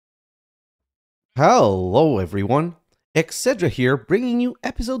Hello everyone, xHedra here bringing you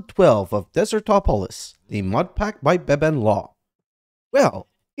episode 12 of Desertopolis, the Modpack by BenBenLaw. Well,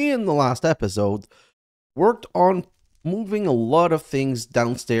 in the last episode, worked on moving a lot of things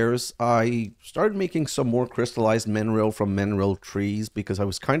downstairs. I started making some more crystallized mineral from mineral trees because I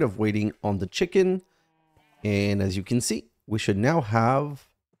was kind of waiting on the chicken. And as you can see, we should now have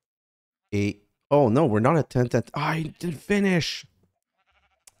a... Oh no, we're not at 10. I didn't finish!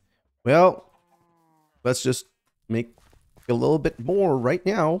 Well... Let's just make a little bit more right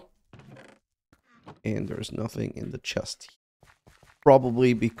now. And there's nothing in the chest.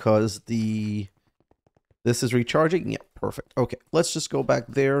 Probably because this is recharging. Yeah, perfect. Okay, let's just go back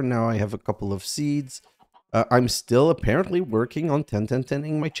there. Now I have a couple of seeds. I'm still apparently working on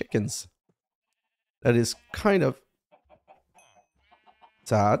 10-10-10ing my chickens. That is kind of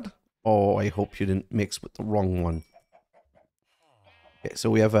sad. Oh, I hope you didn't mix with the wrong one. Okay,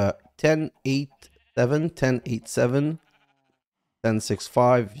 so we have a 10-8... 10-8-7,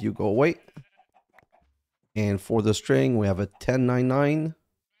 10-6-5, you go away. And for the string, we have a 10-9-9.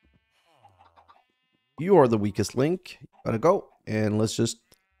 You are the weakest link. Gotta go. And let's just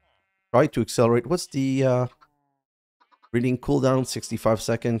try to accelerate. What's the reading cooldown? 65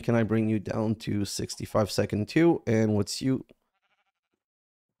 second. Can I bring you down to 65 second too? And what's you?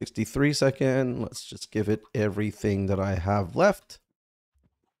 63 second. Let's just give it everything that I have left.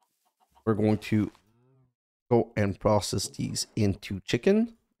 We're going to go and process these into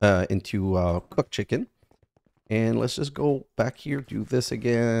chicken, cooked chicken. And let's just go back here, do this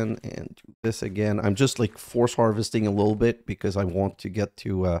again, and do this again. I'm just like force harvesting a little bit because I want to get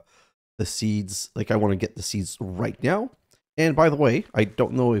to the seeds. Like I want to get the seeds right now. And by the way, I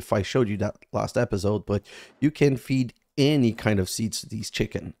don't know if I showed you that last episode, but you can feed any kind of seeds to these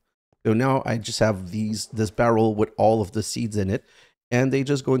chicken. So now I just have this barrel with all of the seeds in it. And they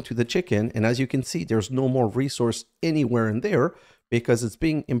just go into the chicken. And as you can see, there's no more resource anywhere in there because it's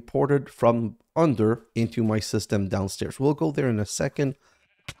being imported from under into my system downstairs. We'll go there in a second.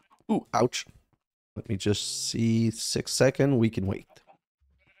 Ooh, ouch. Let me just see. 6 seconds. We can wait.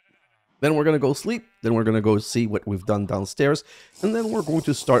 Then we're going to go sleep. Then we're going to go see what we've done downstairs. And then we're going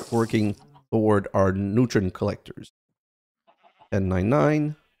to start working toward our Neutron Collectors.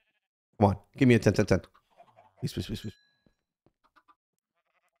 10-9-9. Come on. Give me a 10-10-10. Please, please, please, please.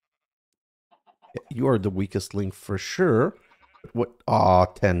 You are the weakest link for sure. What? Ah,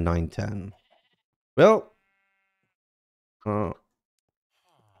 10-9-10. Well, come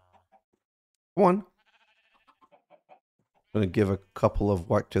on. I'm gonna give a couple of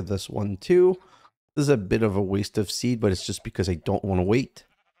whack to this one too. This is a bit of a waste of seed, but it's just because I don't want to wait.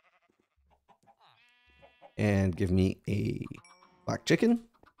 And give me a black chicken.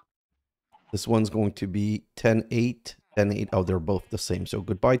 This one's going to be 10-8. 10-8. Oh, they're both the same. So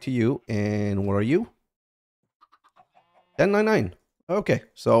goodbye to you. And what are you? 10-9-9. Okay.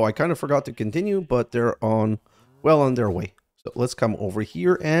 So I kind of forgot to continue, but they're well on their way. So let's come over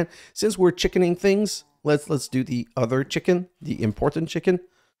here. And since we're chickening things, let's do the other chicken, the important chicken.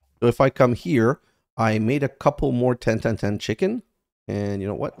 So if I come here, I made a couple more 10-10-10 chicken. And you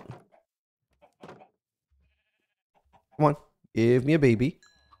know what? Come on. Give me a baby.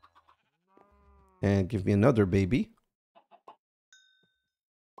 And give me another baby.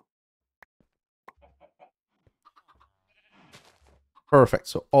 Perfect.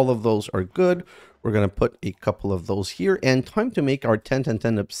 So all of those are good. We're going to put a couple of those here. And time to make our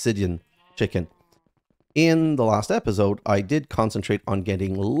 10-10-10 obsidian chicken. In the last episode, I did concentrate on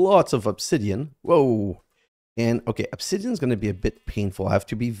getting lots of obsidian. Whoa. And okay, obsidian is going to be a bit painful. I have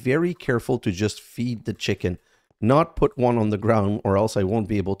to be very careful to just feed the chicken. Not put one on the ground or else I won't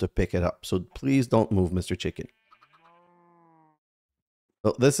be able to pick it up. So please don't move, Mr. Chicken.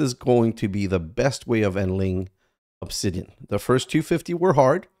 So this is going to be the best way of handling obsidian. The first 250 were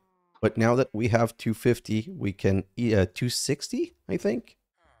hard, but now that we have 250, we can 260, I think.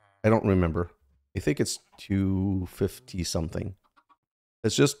 I don't remember. I think it's 250 something.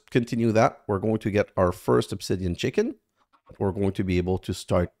 Let's just continue that. We're going to get our first obsidian chicken. We're going to be able to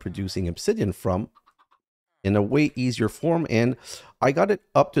start producing obsidian from in a way easier form. And I got it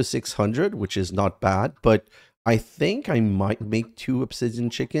up to 600, which is not bad, but I think I might make 2 obsidian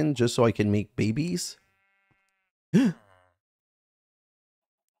chicken just so I can make babies.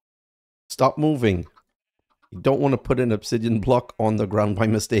 Stop moving. You don't want to put an obsidian block on the ground by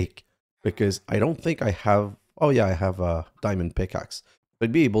mistake because I don't think I have... Oh yeah, I have a diamond pickaxe.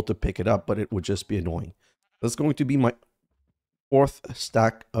 I'd be able to pick it up, but it would just be annoying. That's going to be my 4th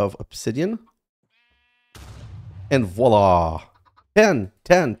stack of obsidian. And voila! 10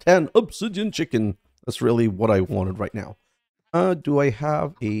 obsidian chicken. That's really what I wanted right now. Do I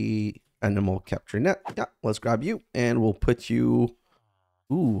have a animal capture net. Yeah, let's grab you and we'll put you.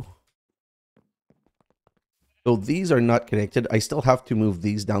 Ooh. So these are not connected. I still have to move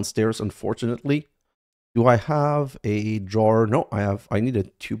these downstairs, unfortunately. Do I have a jar? No, I need a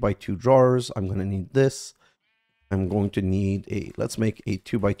 2x2 jars. I'm going to need this. I'm going to need a, let's make a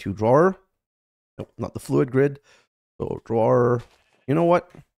 2x2 drawer. No, not the fluid grid. So drawer, you know what?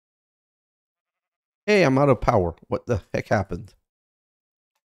 Hey, I'm out of power. What the heck happened?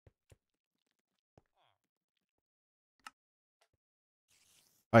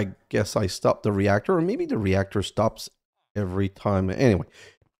 I guess I stopped the reactor, or maybe the reactor stops every time. Anyway,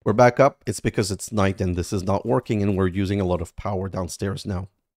 we're back up. It's because it's night and this is not working and we're using a lot of power downstairs now.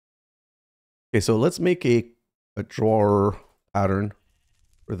 Okay, so let's make a drawer pattern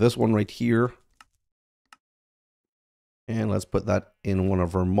for this one right here. And let's put that in one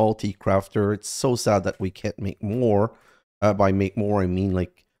of our multi-crafter. It's so sad that we can't make more. By make more, I mean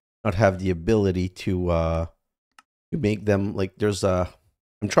like not have the ability to make them. Like there's a,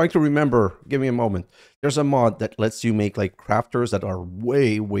 I'm trying to remember, give me a moment. There's a mod that lets you make like crafters that are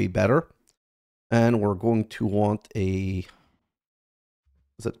way, way better. And we're going to want a,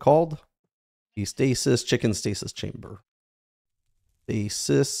 what's it called? The stasis, chicken stasis chamber.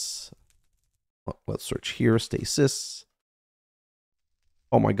 Stasis, let's search here, stasis.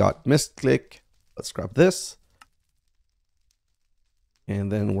 Oh my God, misclick. Let's grab this.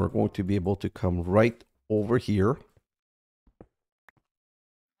 And then we're going to be able to come right over here.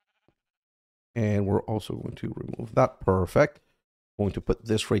 And we're also going to remove that. Perfect. Going to put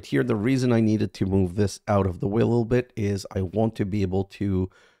this right here. The reason I needed to move this out of the way a little bit is I want to be able to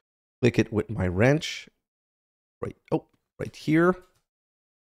click it with my wrench. Right, oh, right here.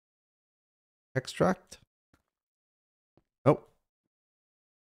 Extract. Oh.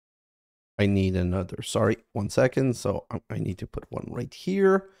 I need another, sorry, 1 second. So I need to put one right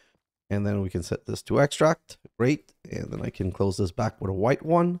here. And then we can set this to extract. Great. And then I can close this back with a white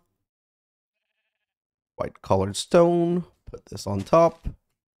one. White colored stone. Put this on top.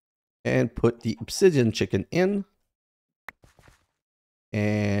 And put the obsidian chicken in.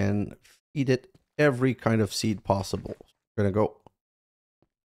 And feed it every kind of seed possible. We're going to go.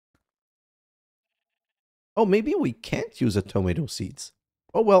 Oh, maybe we can't use the tomato seeds.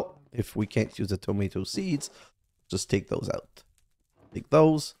 Oh, well, if we can't use the tomato seeds, just take those out. Take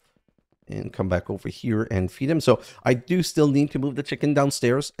those. And come back over here and feed them. So I do still need to move the chicken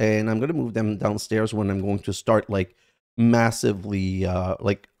downstairs, and I'm going to move them downstairs when I'm going to start like massively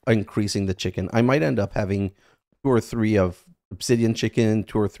like increasing the chicken. I might end up having 2 or 3 of obsidian chicken,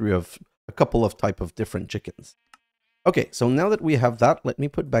 2 or 3 of a couple of type of different chickens. Okay, so now that we have that, let me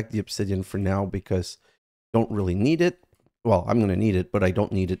put back the obsidian for now because I don't really need it. Well, I'm going to need it, but I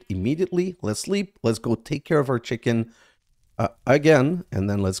don't need it immediately. Let's sleep. Let's go take care of our chicken again, and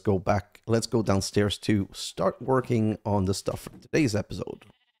then let's go back. Let's go downstairs to start working on the stuff for today's episode.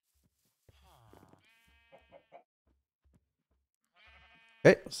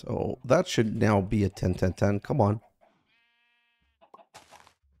 Okay, so that should now be a 10 10 10. Come on.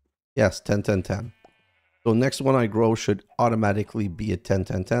 Yes, 10 10 10. So next one I grow should automatically be a 10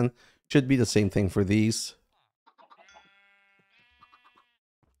 10 10. Should be the same thing for these.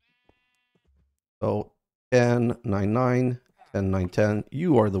 So 10 9 9, 10 9 10.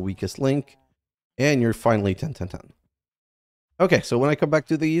 You are the weakest link. And you're finally 10 10 10. Okay, so when I come back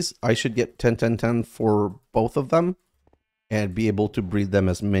to these, I should get 10 10 10 for both of them and be able to breed them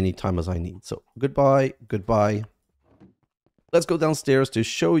as many times as I need. So goodbye, goodbye. Let's go downstairs to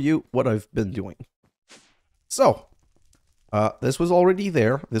show you what I've been doing. So this was already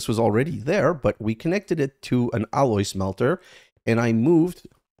there. This was already there, but we connected it to an alloy smelter, and I moved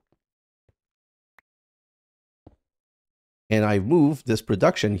this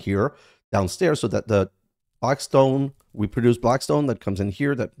production here downstairs so that the blackstone, we produce blackstone that comes in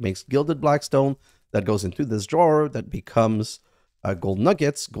here that makes gilded blackstone that goes into this drawer that becomes gold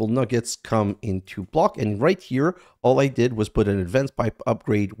nuggets. Gold nuggets come into block, and right here all I did was put an advanced pipe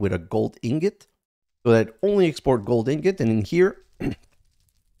upgrade with a gold ingot so that only export gold ingot. And in here,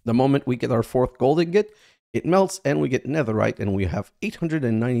 the moment we get our 4th gold ingot, it melts and we get netherite, and we have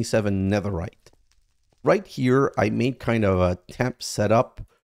 897 netherite. Right here, I made kind of a temp setup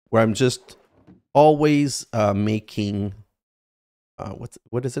where I'm just always making,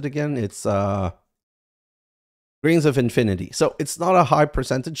 what is it again? It's grains of infinity. So it's not a high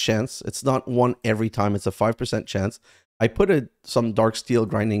percentage chance. It's not 1 every time. It's a 5% chance. I put some dark steel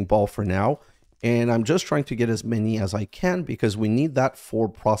grinding ball for now, and I'm just trying to get as many as I can because we need that for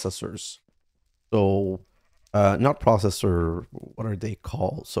processors. So not processor, what are they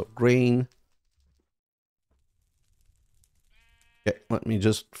called? So grain. Okay, let me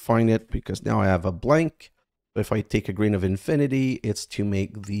just find it because now I have a blank. If I take a grain of infinity, it's to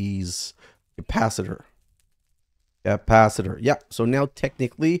make these capacitor. Capacitor. Yeah, so now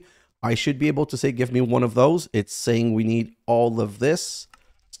technically I should be able to say, give me one of those. It's saying we need all of this.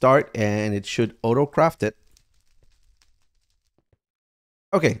 Start, and it should auto-craft it.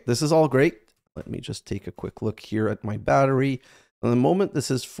 Okay, this is all great. Let me just take a quick look here at my battery. And the moment this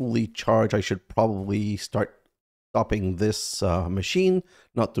is fully charged, I should probably start stopping this machine,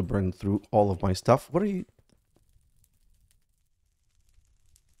 not to burn through all of my stuff. What are you...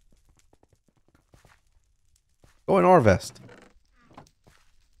 Go in Harvest.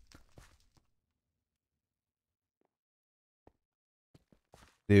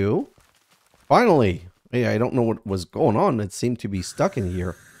 Do. Finally. Hey, I don't know what was going on. It seemed to be stuck in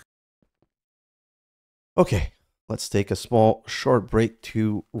here. Okay, let's take a small short break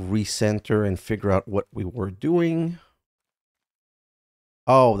to recenter and figure out what we were doing.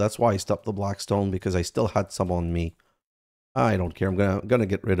 Oh, that's why I stopped the blackstone, because I still had some on me. I don't care. I'm gonna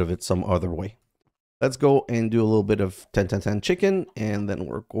get rid of it some other way. Let's go and do a little bit of 10-10-10 chicken, and then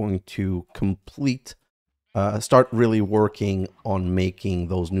we're going to complete, start really working on making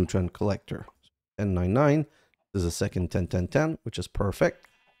those Neutron Collector. 10-9-9. This is a second 10-10-10, which is perfect.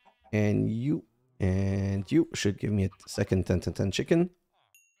 And you should give me a second 10-10-10 chicken.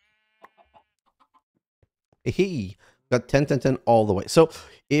 Hey, got 10-10-10 all the way. So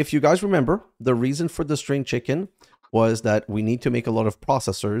if you guys remember, the reason for the string chicken was that we need to make a lot of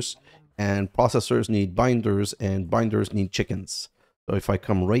processors, and processors need binders, and binders need chickens. So if I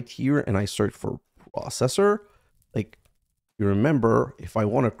come right here and I search for processor, like you remember, if I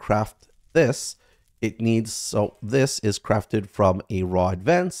want to craft this, it needs, so this is crafted from a raw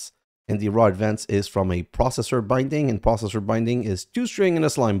advance, and the raw advance is from a processor binding, and processor binding is 2 string and a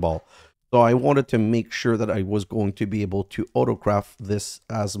slime ball. So I wanted to make sure that I was going to be able to autocraft this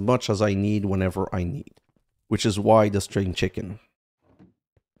as much as I need whenever I need, which is why the string chicken.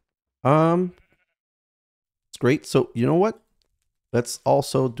 It's great. So you know what? Let's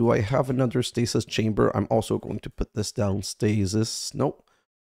also, do I have another stasis chamber? I'm also going to put this down. Stasis. Nope.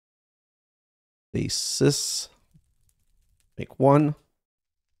 Stasis. Make one.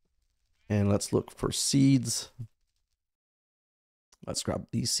 And let's look for seeds. Let's grab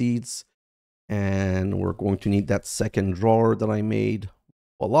these seeds. And we're going to need that second drawer that I made.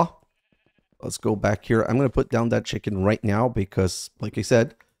 Voila. Let's go back here. I'm going to put down that chicken right now because, like I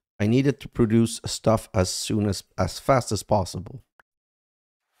said, I need it to produce stuff as fast as possible.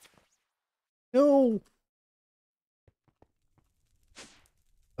 No.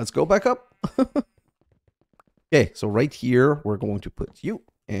 Let's go back up. Okay, so right here, we're going to put you,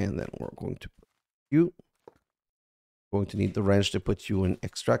 and then we're going to put you. Going to need the wrench to put you in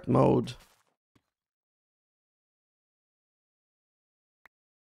extract mode.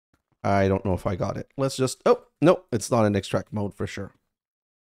 I don't know if I got it. Let's just, oh, no, it's not in extract mode for sure.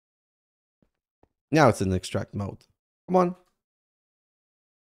 Now it's in extract mode. Come on.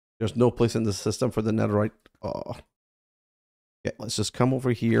 There's no place in the system for the netherite. Oh. Okay, let's just come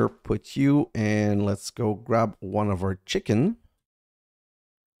over here, put you, and let's go grab one of our chicken.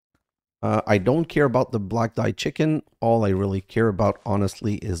 I don't care about the black dye chicken. All I really care about,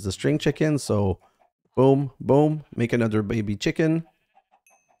 honestly, is the string chicken. So, boom, boom, make another baby chicken.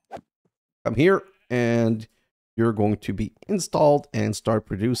 Come here, and you're going to be installed and start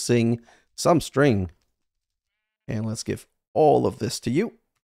producing some string. And let's give all of this to you.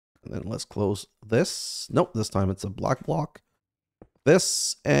 And then let's close this. Nope, this time it's a black block.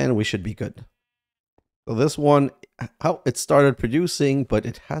 This, and we should be good. So this one, how it started producing, but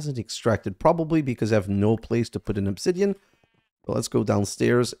it hasn't extracted, probably because I have no place to put an obsidian. So let's go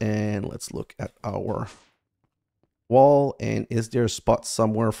downstairs and let's look at our wall. And is there a spot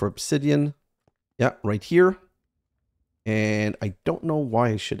somewhere for obsidian? Yeah, right here. And I don't know why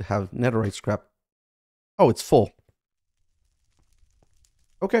I should have netherite scrap. Oh, it's full.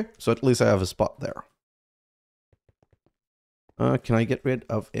 Okay, so at least I have a spot there. Can I get rid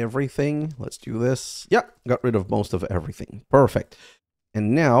of everything? Let's do this. Yeah, got rid of most of everything. Perfect.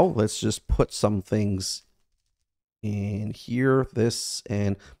 And now let's just put some things in here. This,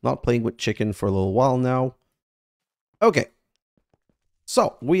 and I'm not playing with chicken for a little while now. Okay.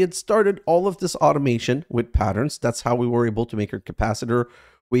 So we had started all of this automation with patterns. That's how we were able to make our capacitor.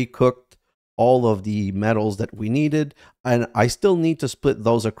 We cooked all of the metals that we needed, and I still need to split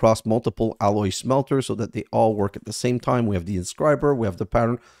those across multiple alloy smelters so that they all work at the same time. We have the inscriber, we have the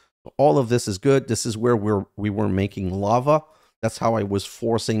pattern. All of this is good. This is where we were making lava. That's how I was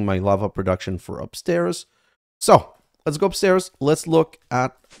forcing my lava production for upstairs. So let's go upstairs. Let's look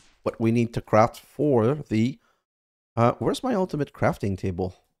at what we need to craft for the Where's my ultimate crafting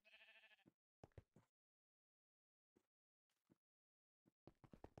table?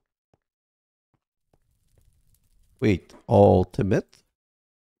 Wait, ultimate?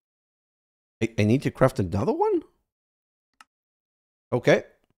 I need to craft another one? Okay.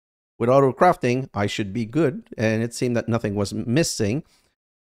 With auto crafting, I should be good. And it seemed that nothing was missing.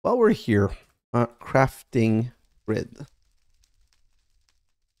 While we're here, crafting grid.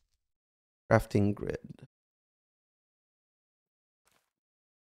 Crafting grid.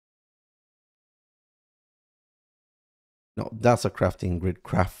 No, that's a crafting grid.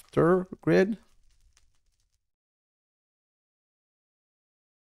 Crafter grid.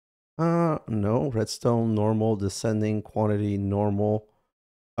 No. Redstone, normal, descending, quantity, normal.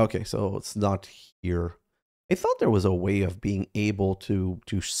 Okay, so it's not here. I thought there was a way of being able to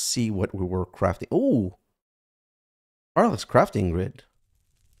see what we were crafting. Oh! Wireless crafting grid.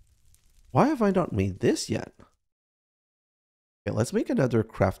 Why have I not made this yet? Okay, let's make another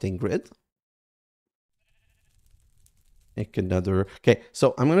crafting grid. Make another. Okay,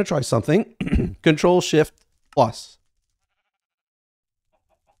 so I'm going to try something. Control Shift plus.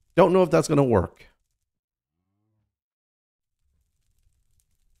 Don't know if that's going to work.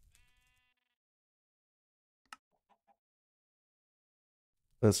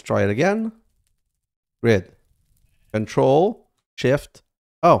 Let's try it again. Grid. Control Shift.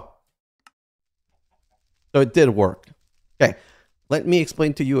 Oh. So it did work. Okay. Let me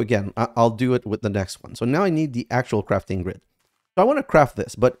explain to you again. I'll do it with the next one. So now I need the actual crafting grid. So I want to craft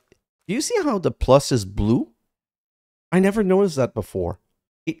this, but do you see how the plus is blue? I never noticed that before.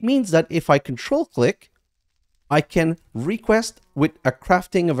 It means that if I control click, I can request with a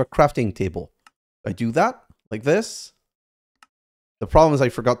crafting of a crafting table. I do that like this. The problem is I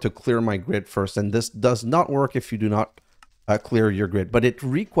forgot to clear my grid first, and this does not work if you do not clear your grid. But it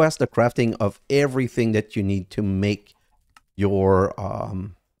requests the crafting of everything that you need to make your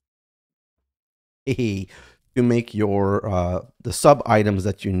the sub items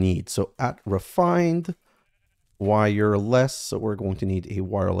that you need. So at refined wireless, so we're going to need a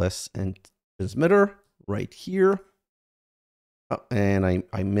wireless and transmitter right here. And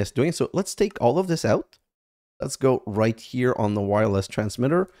I missed doing it. So let's take all of this out. Let's go right here on the wireless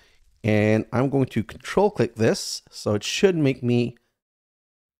transmitter, and I'm going to control click this. So it should make me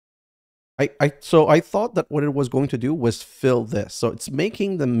so I thought that what it was going to do was fill this. So it's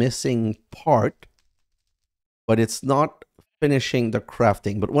making the missing part, but it's not finishing the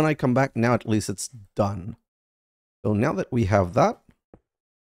crafting. But when I come back now, at least it's done. So now that we have that,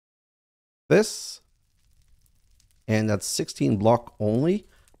 this, and that's 16 block only,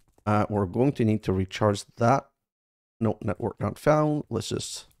 we're going to need to recharge that. No, network not found. Let's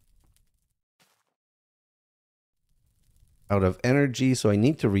just out of energy, so I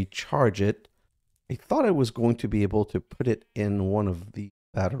need to recharge it. I thought I was going to be able to put it in one of the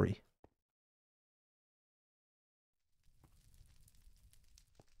battery.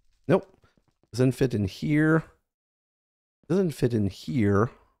 Nope. Doesn't fit in here. Doesn't fit in here.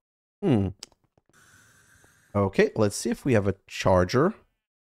 Okay, let's see if we have a charger.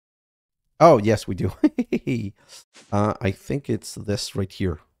 Oh, yes, we do. I think it's this right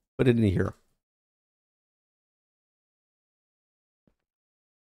here. Put it in here.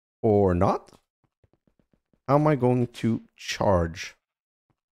 Or not? How am I going to charge?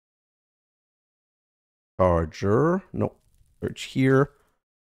 Charger. No. Search here.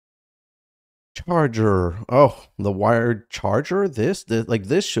 Charger. Oh, the wired charger. This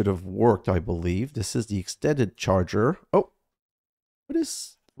should have worked, I believe. This is the extended charger. Oh. What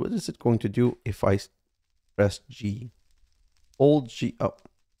is it going to do if I press G? Hold G. Oh.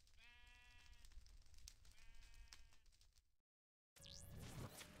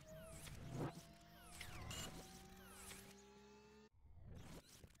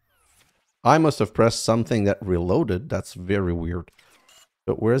 I must have pressed something that reloaded. That's very weird.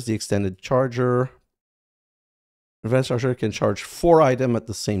 But where's the extended charger? Advanced charger can charge 4 items at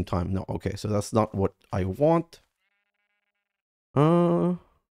the same time. No, okay, so that's not what I want.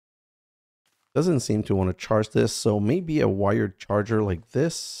 Doesn't seem to want to charge this, so maybe a wired charger like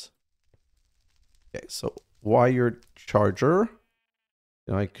this. Okay, so wired charger.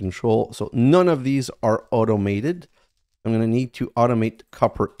 And I control, so none of these are automated. I'm going to need to automate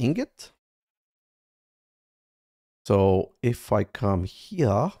copper ingot. So if I come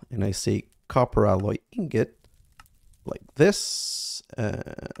here and I say copper alloy ingot, like this,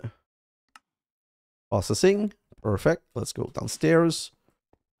 processing, perfect. Let's go downstairs,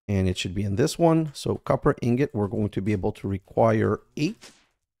 and it should be in this one. So copper ingot, we're going to be able to require 8.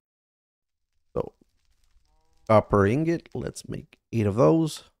 So copper ingot, let's make 8 of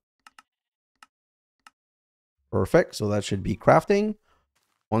those. Perfect. So that should be crafting.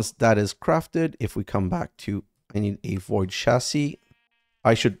 Once that is crafted, if we come back to, I need a void chassis.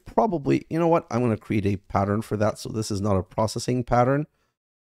 I should probably, you know what? I'm going to create a pattern for that. So this is not a processing pattern.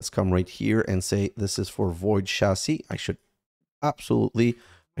 Let's come right here and say this is for void chassis. I should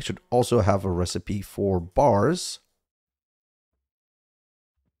also have a recipe for bars.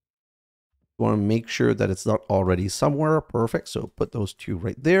 You want to make sure that it's not already somewhere. Perfect. So put those two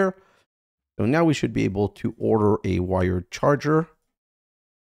right there. So now we should be able to order a wired charger,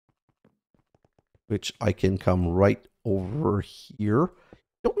 which I can come right over here.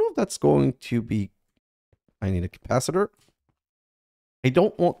 Don't know if that's going to be, I need a capacitor. I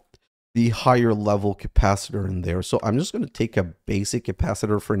don't want the higher level capacitor in there. So I'm just going to take a basic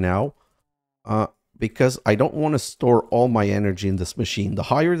capacitor for now, because I don't want to store all my energy in this machine. The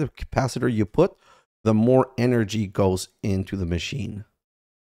higher the capacitor you put, the more energy goes into the machine.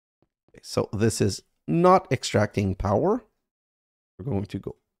 Okay, so this is not extracting power. We're going to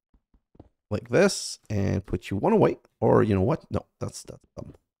go like this and put you one away. Or you know what? No, that's dumb.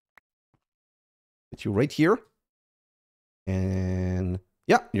 Put you right here. And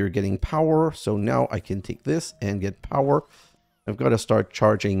yeah, you're getting power. So now I can take this and get power. I've got to start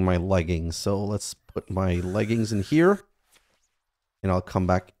charging my leggings. So let's put my leggings in here. And I'll come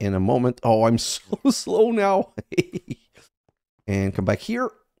back in a moment. Oh, I'm so slow now. And come back here.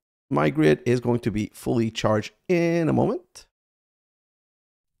 My grid is going to be fully charged in a moment.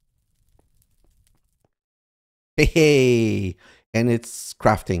 Hey, and it's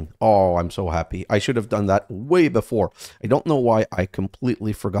crafting. Oh, I'm so happy. I should have done that way before. I don't know why I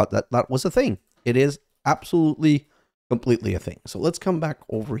completely forgot that that was a thing. It is absolutely, completely a thing. So let's come back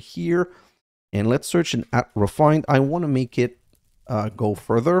over here and let's search in at refined. I want to make it go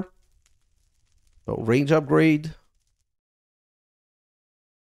further. So range upgrade.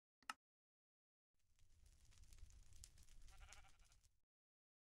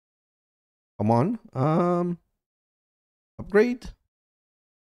 Come on. Upgrade.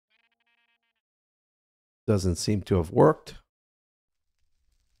 Doesn't seem to have worked.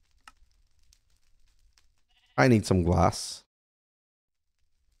 I need some glass.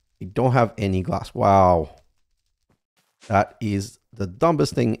 I don't have any glass. Wow. That is the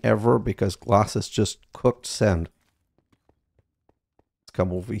dumbest thing ever because glass is just cooked sand. Let's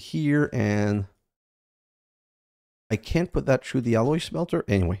come over here and I can't put that through the alloy smelter.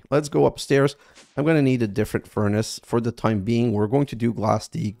 Anyway, let's go upstairs. I'm going to need a different furnace. For the time being, we're going to do glass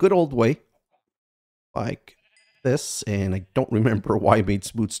the good old way. Like this. And I don't remember why I made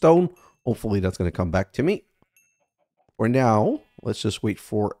smooth stone. Hopefully that's going to come back to me. For now, let's just wait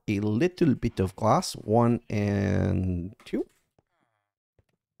for a little bit of glass. 1 and 2.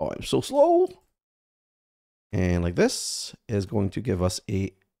 Oh, I'm so slow. And like this is going to give us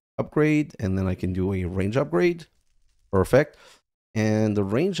a upgrade. And then I can do a range upgrade. Perfect. And the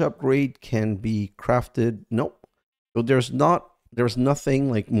range upgrade can be crafted. Nope. So there's nothing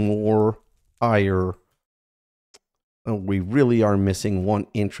like more higher. We really are missing one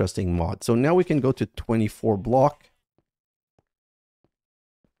interesting mod. So now we can go to 24 block.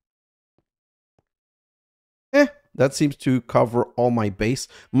 That seems to cover all my base.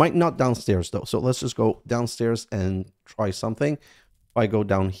 Might not downstairs though. So let's just go downstairs and try something. If I go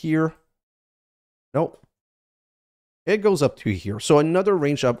down here. Nope. It goes up to here. So another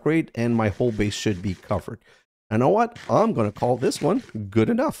range upgrade and my whole base should be covered. You know what? I'm going to call this one good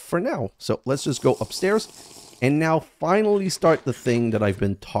enough for now. So let's just go upstairs and now finally start the thing that I've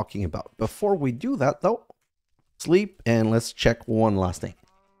been talking about. Before we do that though, sleep and let's check one last thing.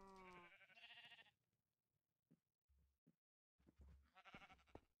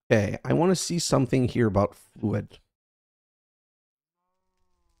 Okay, I want to see something here about fluid.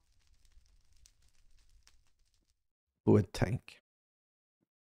 Fluid tank.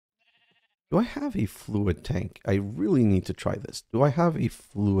 Do I have a fluid tank? I really need to try this. Do I have a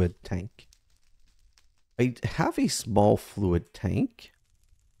fluid tank? I have a small fluid tank.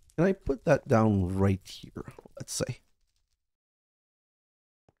 Can I put that down right here? Let's say.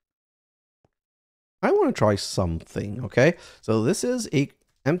 I want to try something, okay? So this is a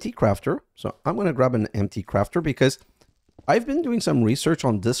empty crafter. So I'm going to grab an empty crafter because I've been doing some research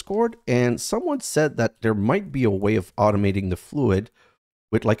on Discord and someone said that there might be a way of automating the fluid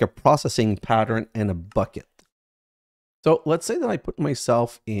with like a processing pattern and a bucket. So let's say that I put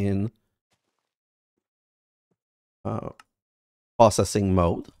myself in processing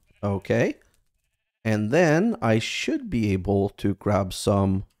mode. Okay. And then I should be able to grab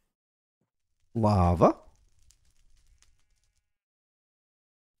some lava.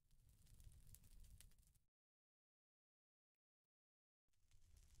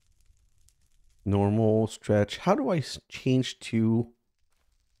 Normal, stretch. How do I change to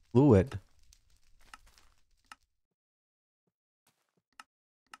fluid?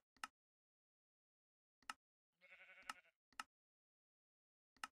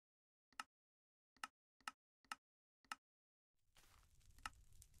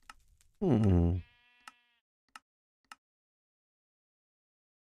 Hmm.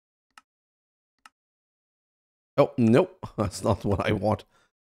 Oh, nope. That's not what I want.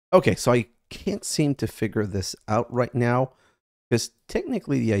 Okay, so I can't seem to figure this out right now, because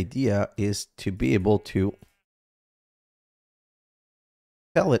technically the idea is to be able to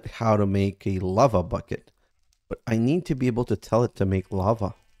tell it how to make a lava bucket, but I need to be able to tell it to make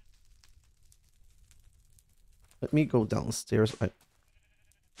lava. Let me go downstairs.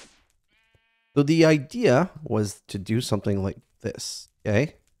 So the idea was to do something like this,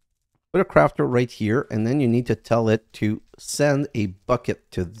 okay? Put a crafter right here, and then you need to tell it to send a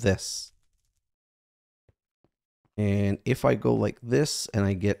bucket to this. And if I go like this and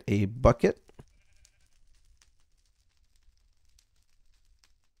I get a bucket,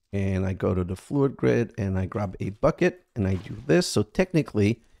 and I go to the fluid grid and I grab a bucket and I do this. So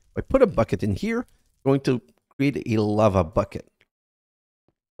technically, if I put a bucket in here, I'm going to create a lava bucket.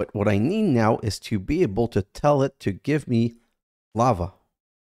 But what I need now is to be able to tell it to give me lava.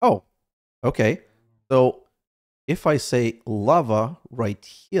 Oh, okay. So if I say lava right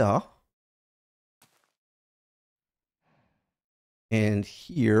here, and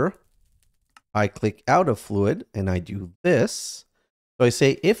here I click out of fluid and I do this. So I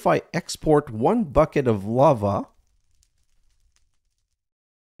say if I export 1 bucket of lava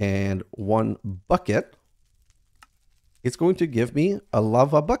and 1 bucket, it's going to give me a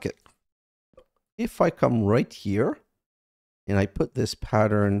lava bucket. If I come right here and I put this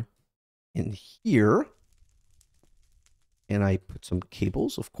pattern in here and I put some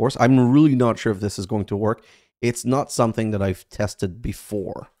cables, of course, I'm really not sure if this is going to work. It's not something that I've tested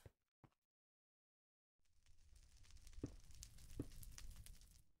before.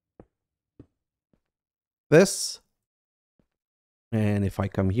 This, and if I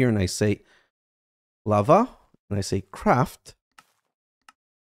come here and I say lava and I say craft,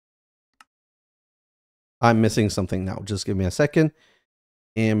 I'm missing something now. Just give me a second.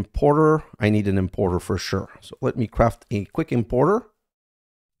 Importer, I need an importer for sure. So let me craft a quick importer.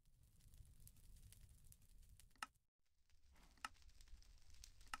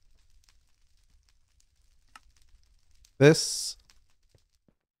 This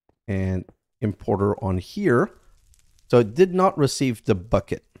and importer on here. So it did not receive the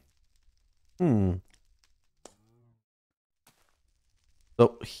bucket. So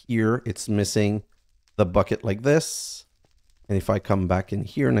here it's missing the bucket like this. And if I come back in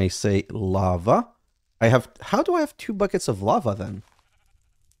here and I say lava, how do I have 2 buckets of lava then?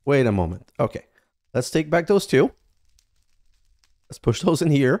 Wait a moment. Okay, let's take back those 2. Let's push those in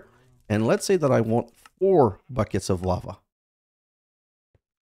here. And let's say that I want 4 buckets of lava.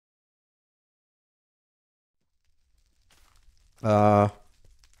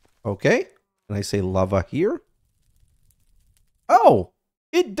 Okay. And I say lava here. Oh,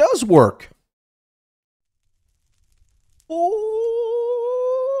 it does work.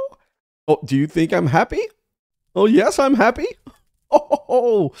 Oh, do you think I'm happy? Oh, yes, I'm happy.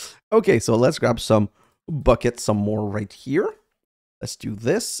 Oh, okay. So let's grab some buckets, some more right here. Let's do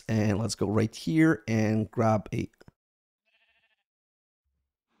this and let's go right here and grab a.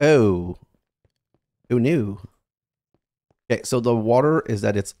 Oh no. Okay, so the water is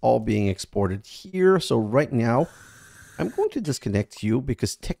that it's all being exported here. So right now, I'm going to disconnect you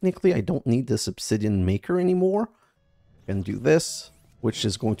because technically I don't need this obsidian maker anymore. I can do this, which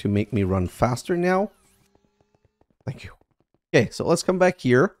is going to make me run faster now. Thank you. Okay, so let's come back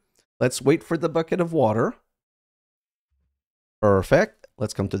here. Let's wait for the bucket of water. Perfect.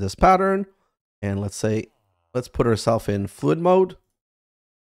 Let's come to this pattern and let's put ourselves in fluid mode.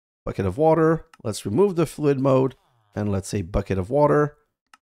 Bucket of water. Let's remove the fluid mode and let's say bucket of water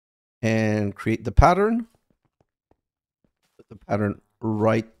and create the pattern. Put the pattern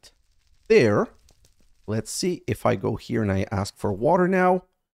right there. Let's see if I go here and I ask for water now.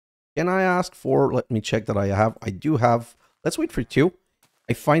 Can I ask for, let me check that I do have, let's wait for 2.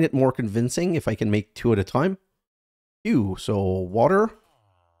 I find it more convincing if I can make 2 at a time. 2, so water.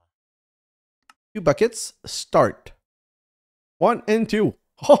 2 buckets, start. 1 and 2.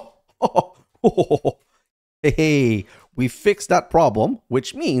 Hey, we fixed that problem,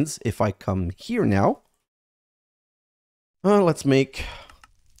 which means if I come here now, let's make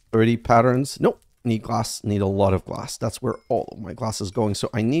 30 patterns. Nope. Need glass, need a lot of glass. That's where all of my glass is going. So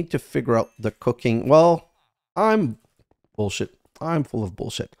I need to figure out the cooking. Well, I'm bullshit. I'm full of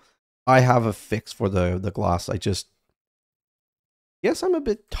bullshit. I have a fix for the glass. I just guess I'm a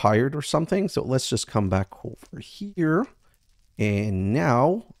bit tired or something. So let's just come back over here. And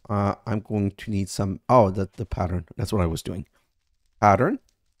now I'm going to need some, oh, the pattern. That's what I was doing. Pattern.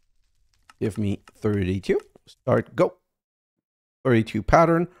 Give me 32. Start, go. 32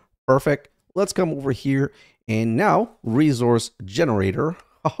 pattern. Perfect. Let's come over here. And now, resource generator.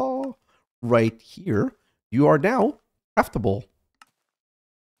 Right here. You are now craftable.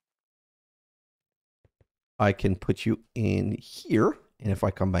 I can put you in here. And if I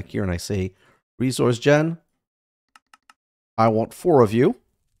come back here and I say resource gen, I want 4 of you.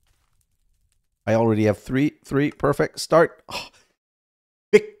 I already have 3. Perfect. Start. Oh,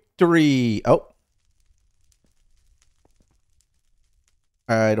 victory. Oh.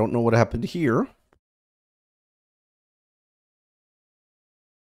 I don't know what happened here.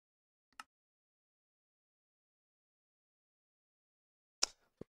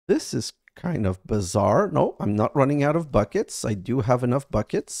 This is kind of bizarre. No, I'm not running out of buckets. I do have enough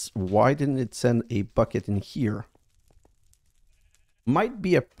buckets. Why didn't it send a bucket in here? Might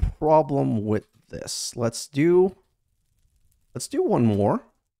be a problem with this. Let's do one more.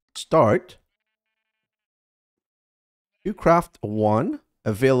 Start. You craft 1,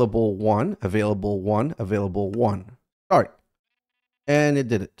 available 1, available 1, available 1. Start. And it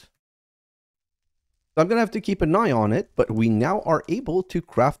did it. So I'm going to have to keep an eye on it, but we now are able to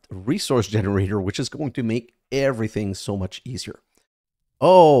craft resource generator, which is going to make everything so much easier.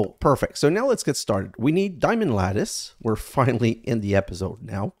 Oh, perfect. So now let's get started. We need diamond lattice. We're finally in the episode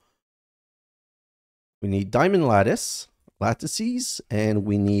now. We need diamond lattice, lattices, and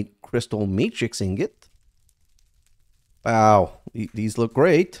we need crystal matrix ingot. Wow, these look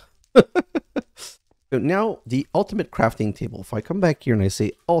great. So now the ultimate crafting table. If I come back here and I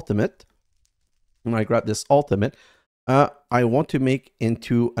say ultimate, and I grab this ultimate, I want to make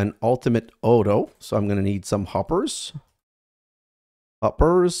into an ultimate auto. So I'm going to need some hoppers.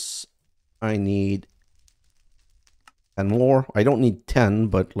 I need 10 more. I don't need 10,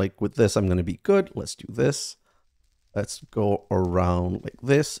 but like with this, I'm going to be good. Let's do this. Let's go around like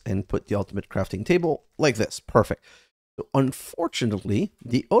this and put the ultimate crafting table like this. Perfect. So unfortunately,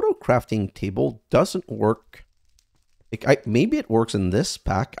 the auto crafting table doesn't work. Maybe it works in this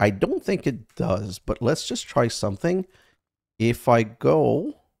pack. I don't think it does, but let's just try something. If I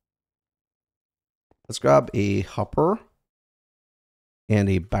go, let's grab a hopper and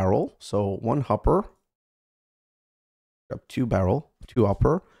a barrel. So 1 hopper, grab 2 barrel, 2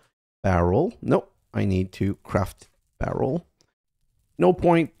 hopper, barrel. Nope, I need to craft barrel. No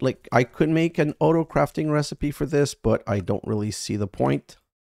point, like I could make an auto crafting recipe for this, but I don't really see the point.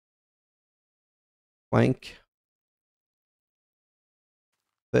 Plank.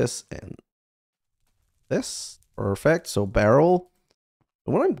 This and this. Perfect. So barrel.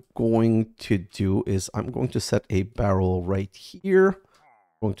 What I'm going to do is I'm going to set a barrel right here.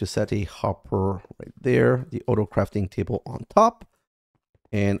 I'm going to set a hopper right there. The auto crafting table on top.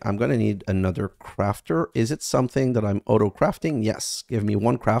 And I'm going to need another crafter. Is it something that I'm auto crafting? Yes. Give me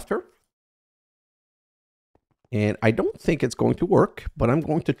 1 crafter. And I don't think it's going to work, but I'm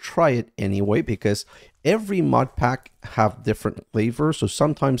going to try it anyway because every mod pack have different flavors. So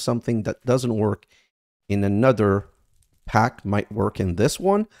sometimes something that doesn't work in another pack might work in this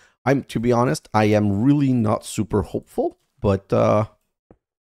one. To be honest, I am really not super hopeful, but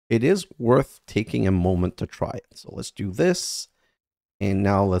it is worth taking a moment to try it. So let's do this. And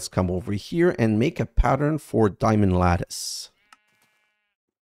now let's come over here and make a pattern for diamond lattice.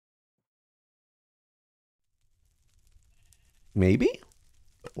 Maybe.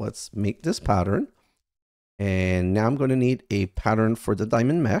 Let's make this pattern. And now I'm going to need a pattern for the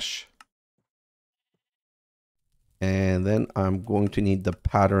diamond mesh. And then I'm going to need the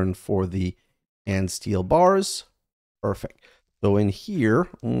pattern for the and steel bars. Perfect. So in here,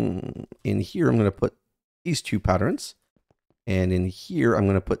 I'm going to put these 2 patterns. And in here, I'm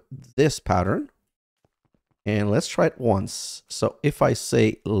going to put this pattern. And let's try it once. So if I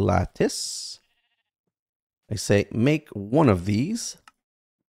say lattice, I say make 1 of these.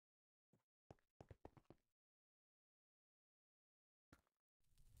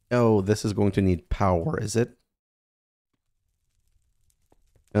 Oh, this is going to need power, is it?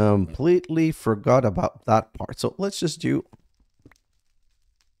 Completely forgot about that part. So let's just do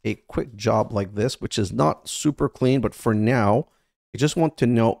a quick job like this, which is not super clean, but for now, I just want to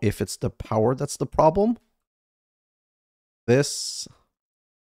know if it's the power that's the problem. This.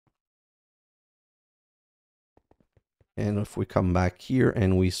 And if we come back here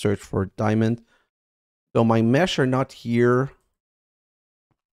and we search for diamond. So my mesh are not here.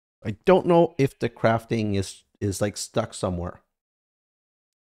 I don't know if the crafting is like stuck somewhere.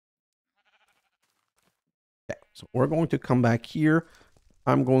 So we're going to come back here.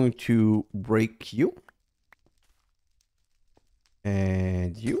 I'm going to break you.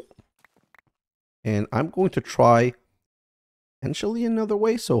 And you. And I'm going to try potentially another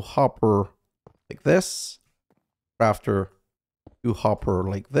way. So hopper like this. Crafter to hopper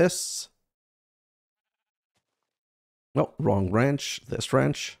like this. No, wrong wrench. This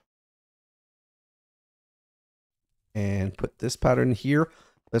wrench. And put this pattern here.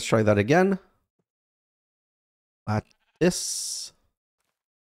 Let's try that again. Lattice.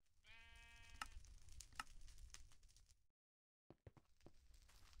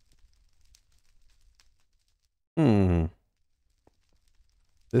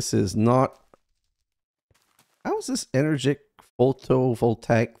 This is not... How is this energetic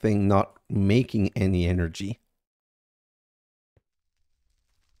photovoltaic thing not making any energy?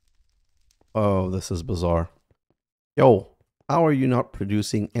 Oh, this is bizarre. Yo, how are you not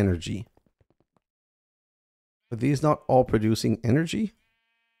producing energy? Are these not all producing energy?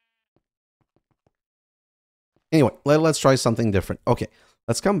 Anyway, let's try something different. Okay,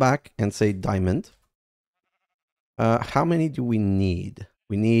 let's come back and say diamond. How many do we need?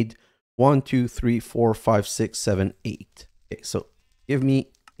 We need 1, 2, 3, 4, 5, 6, 7, 8. Okay, so give me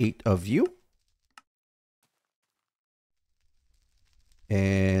 8 of you.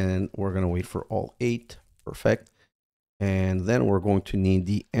 And we're going to wait for all 8. Perfect. And then we're going to need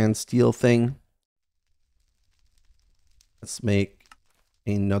the end steel thing. Let's make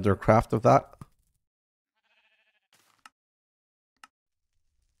another craft of that.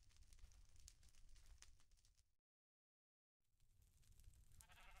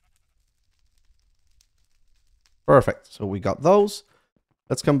 Perfect. So we got those.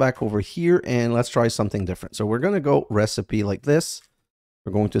 Let's come back over here and let's try something different. So we're going to go recipe like this.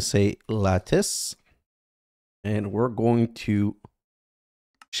 We're going to say lattice. And we're going to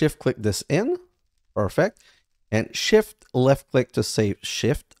shift click this in. Perfect. And shift left click to save.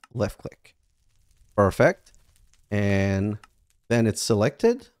 Shift left click. Perfect. And then it's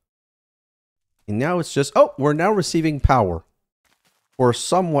selected. And now it's just, oh, we're now receiving power. For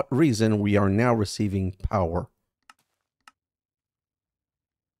somewhat reason, we are now receiving power.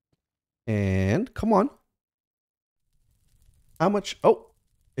 And come on. How much? Oh,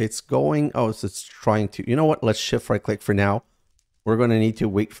 it's going. Oh, it's trying to. You know what? Let's shift right click for now. We're going to need to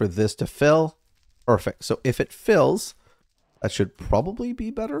wait for this to fill. Perfect. So if it fills, that should probably be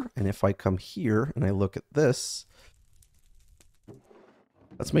better. And if I come here and I look at this,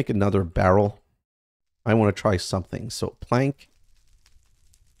 let's make another barrel. I want to try something. So plank.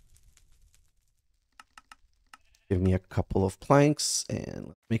 Give me a couple of planks and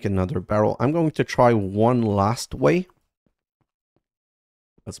let's make another barrel. I'm going to try one last way.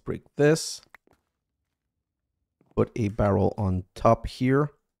 Let's break this. Put a barrel on top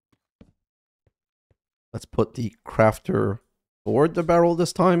here. Let's put the crafter toward the barrel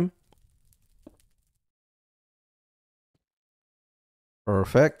this time.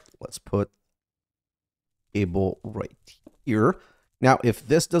 Perfect. Let's put cable right here. Now, if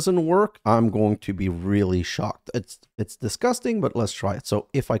this doesn't work, I'm going to be really shocked. It's disgusting, but let's try it. So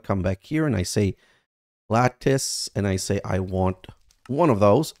if I come back here and I say lattice and I say I want one of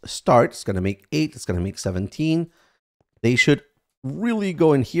those, start, it's going to make 8, it's going to make 17. They should really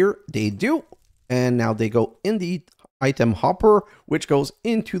go in here. They do. And now they go in the item hopper, which goes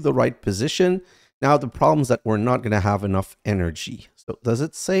into the right position. Now, the problem is that we're not going to have enough energy. So does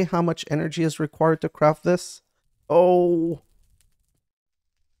it say how much energy is required to craft this? Oh,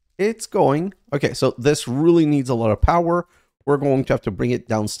 it's going. Okay, so this really needs a lot of power. We're going to have to bring it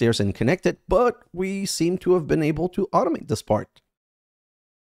downstairs and connect it, but we seem to have been able to automate this part.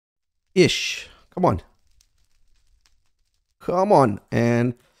 Ish. Come on. Come on.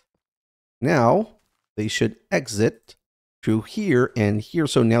 And now they should exit through here and here.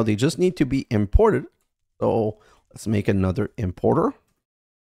 So now they just need to be imported. So let's make another importer.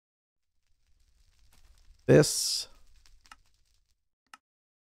 This.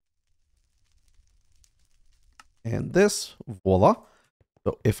 And this, voila.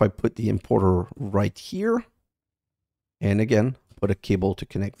 So if I put the importer right here, and again, put a cable to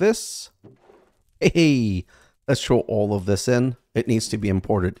connect this. Hey, let's throw all of this in. It needs to be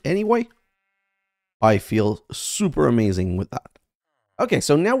imported anyway. I feel super amazing with that. Okay,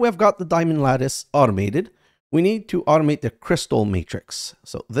 so now we've got the diamond lattice automated. We need to automate the crystal matrix.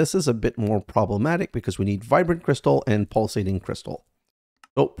 So this is a bit more problematic because we need vibrant crystal and pulsating crystal.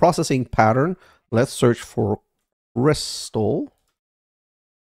 So processing pattern, let's search for crystal.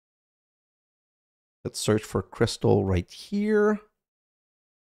 Let's search for crystal right here.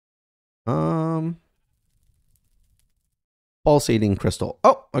 Pulsating crystal.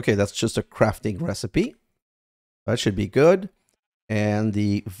 Oh, okay, that's just a crafting recipe. That should be good. And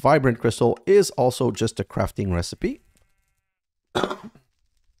the vibrant crystal is also just a crafting recipe.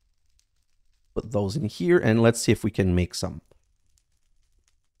 Put those in here and let's see if we can make some.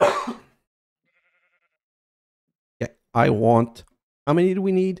 Okay, I want, how many do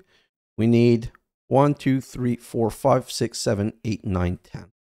we need? We need 1, 2, 3, 4, 5, 6, 7, 8, 9, 10.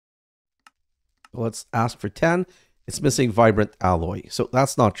 So let's ask for 10. It's missing vibrant alloy. So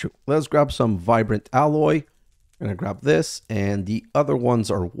that's not true. Let's grab some vibrant alloy. I'm going to grab this. And the other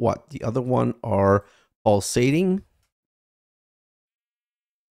ones are what? The other one are pulsating.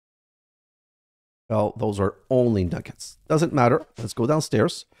 Well, those are only nuggets. Doesn't matter. Let's go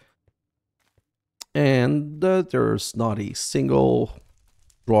downstairs. And there's not a single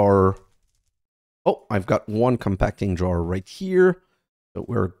drawer. Oh, I've got one compacting drawer right here. So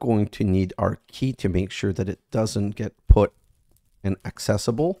we're going to need our key to make sure that it doesn't get put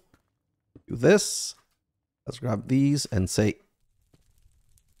inaccessible. Do this. Let's grab these and say,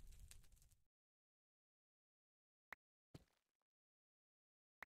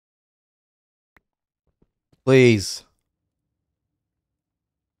 please.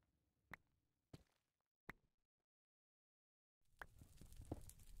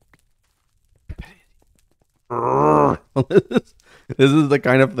 This is the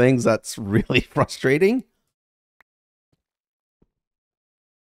kind of things that's really frustrating.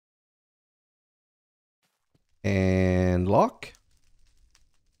 And lock.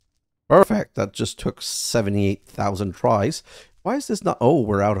 Perfect. That just took 78,000 tries. Why is this not? Oh,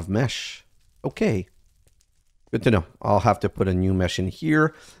 we're out of mesh. Okay. Good to know. I'll have to put a new mesh in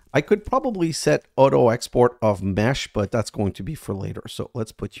here. I could probably set auto export of mesh, but that's going to be for later. So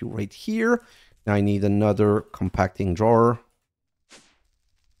let's put you right here. Now I need another compacting drawer.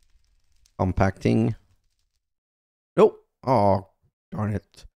 Compacting. Nope. Oh, darn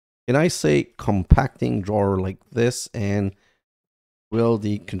it. Can I say compacting drawer like this, and will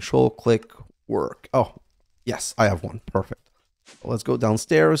the control click work? Oh, yes, I have one. Perfect. Let's go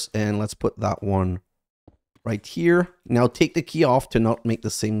downstairs and let's put that one right here. Now take the key off to not make the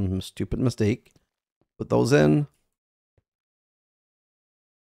same stupid mistake. Put those in.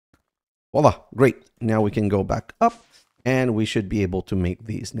 Voila, great. Now we can go back up and we should be able to make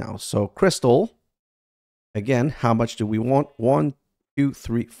these now. So crystal, again, how much do we want? 1, 2,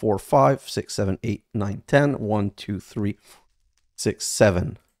 3, 4, 5, 6, 7, 8, 9, 10. 1, 2, 3, 6,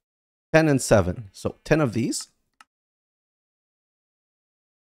 7. 10 and 7. So 10 of these.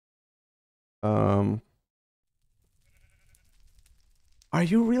 Are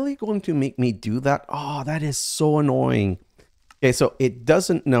you really going to make me do that? Oh, that is so annoying. Okay, so it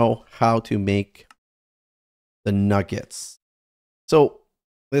doesn't know how to make the nuggets. So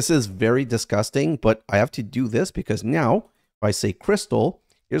this is very disgusting, but I have to do this because now if I say crystal,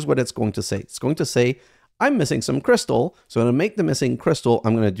 here's what it's going to say. It's going to say, I'm missing some crystal. So to make the missing crystal,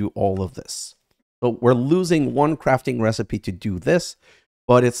 I'm going to do all of this. So we're losing one crafting recipe to do this,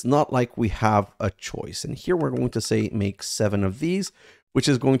 but it's not like we have a choice. And here we're going to say make 7 of these, which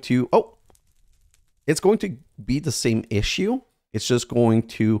is going to, oh, it's going to be the same issue. It's just going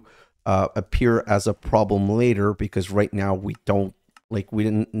to appear as a problem later because right now we don't, like, we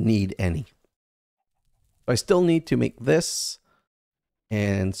didn't need any. I still need to make this.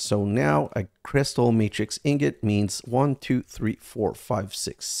 And so now a crystal matrix ingot means 1, 2, 3, 4, 5,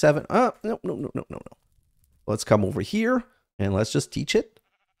 6, 7. No. Let's come over here and let's just teach it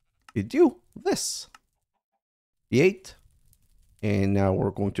to do this. Create. And now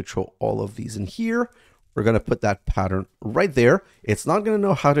we're going to throw all of these in here. We're going to put that pattern right there. It's not going to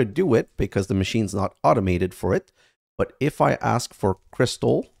know how to do it because the machine's not automated for it. But if I ask for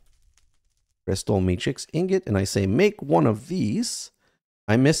crystal matrix ingot, and I say make 1 of these,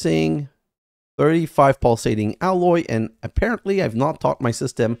 I'm missing 35 pulsating alloy. And apparently I've not taught my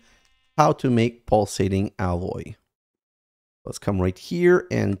system how to make pulsating alloy. Let's come right here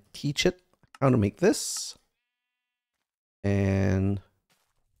and teach it how to make this. And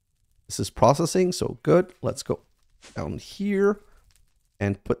this is processing, so good. Let's go down here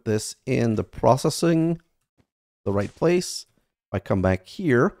and put this in the processing, the right place. If I come back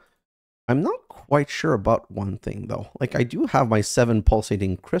here, I'm not quite sure about one thing though. Like I do have my 7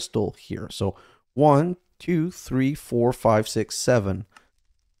 pulsating crystal here. So 1, 2, 3, 4, 5, 6, 7.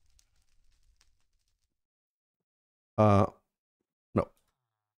 No.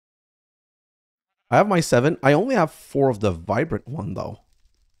 I have my 7. I only have 4 of the vibrant one though.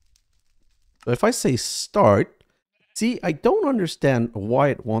 So if I say start, see, I don't understand why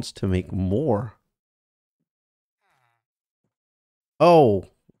it wants to make more. Oh,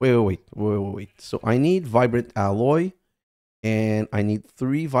 wait. So I need vibrant alloy. And I need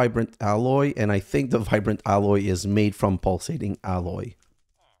 3 vibrant alloy, and I think the vibrant alloy is made from pulsating alloy.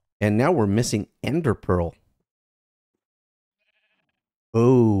 And now we're missing ender pearl.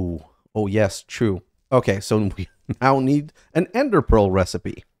 Oh, yes, true. Okay, so we now need an ender pearl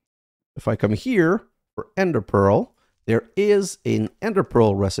recipe. If I come here for ender pearl, there is an ender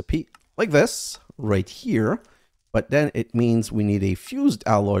pearl recipe like this right here, but then it means we need a fused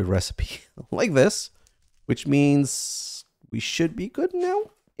alloy recipe like this, which means we should be good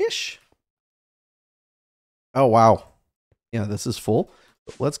now-ish. Oh, wow. Yeah, this is full.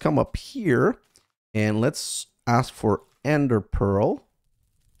 But let's come up here and let's ask for ender pearl.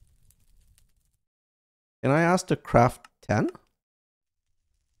 Can I ask to craft 10?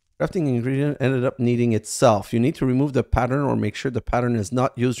 Crafting ingredient ended up needing itself. You need to remove the pattern or make sure the pattern is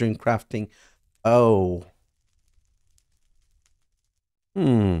not used during crafting. Oh.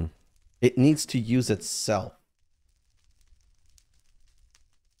 It needs to use itself.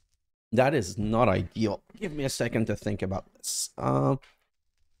 That is not ideal. Give me a second to think about this.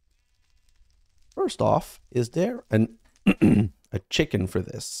 First off, is there an a chicken for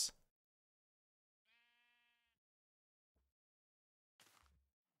this?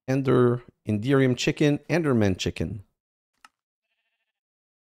 Enderium chicken, Enderman chicken.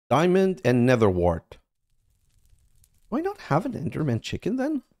 Diamond and nether wart. Why not have an Enderman chicken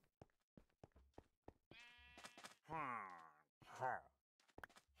then?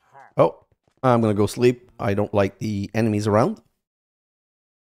 Oh, I'm gonna go sleep. I don't like the enemies around.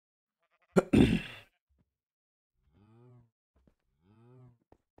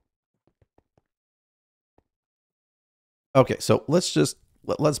 Okay, so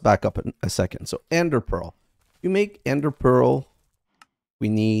let's back up a second. So ender pearl. You make ender pearl, we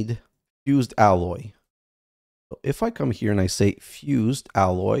need fused alloy. So if I come here and I say fused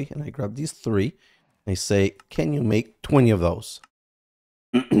alloy, and I grab these 3, I say, can you make 20 of those?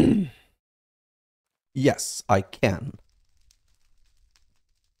 Yes, I can.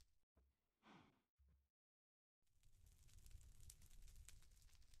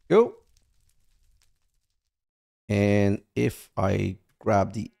 Go. And if I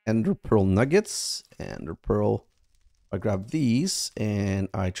grab the ender pearl nuggets, ender pearl, I grab these and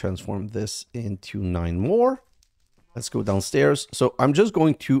I transform this into 9 more. Let's go downstairs. So I'm just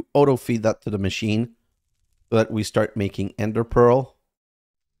going to auto feed that to the machine so that we start making ender pearl.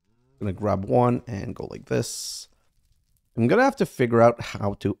 I'm going to grab one and go like this. I'm going to have to figure out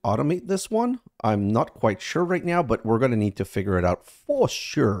how to automate this one. I'm not quite sure right now, but we're going to need to figure it out for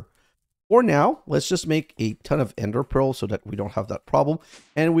sure. For now, let's just make a ton of ender pearl so that we don't have that problem.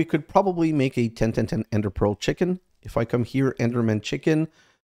 And we could probably make a 10-10-10 ender pearl chicken. If I come here, enderman chicken,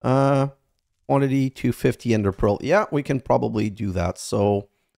 quantity 250 ender pearl. Yeah, we can probably do that. So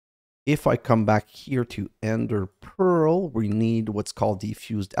if I come back here to ender pearl, we need what's called the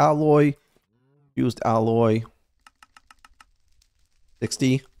fused alloy. Fused alloy.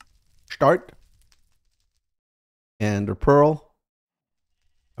 60. Start. Ender pearl.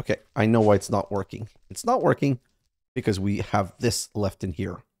 Okay, I know why it's not working. It's not working because we have this left in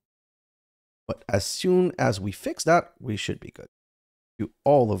here. But as soon as we fix that, we should be good. Do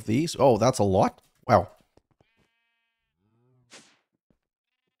all of these. Oh, that's a lot. Wow.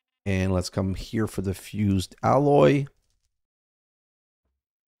 And let's come here for the fused alloy.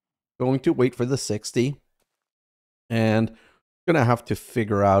 Going to wait for the 60. And going to have to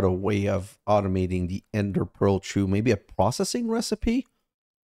figure out a way of automating the ender pearl chew. Maybe a processing recipe?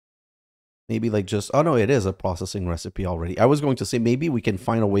 Maybe like just, oh no, it is a processing recipe already. I was going to say maybe we can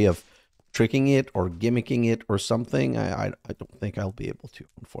find a way of tricking it or gimmicking it or something. I don't think I'll be able to,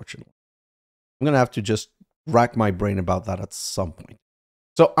 unfortunately. I'm going to have to just rack my brain about that at some point.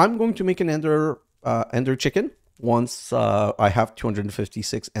 So I'm going to make an ender chicken once I have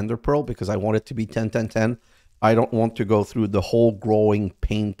 256 ender pearl because I want it to be 10-10-10. I don't want to go through the whole growing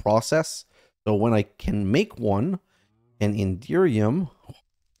pain process. So when I can make one, an enderium,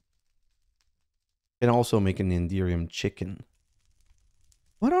 can also make an enderium chicken.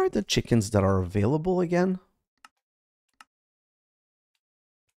 What are the chickens that are available again?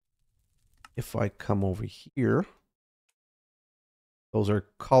 If I come over here, those are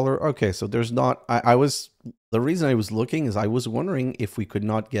color. Okay, so there's not, the reason I was looking is I was wondering if we could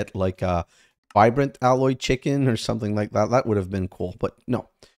not get like a vibrant alloy chicken or something like that. That would have been cool, but no.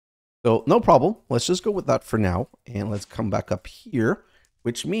 So no problem. Let's just go with that for now. And let's come back up here,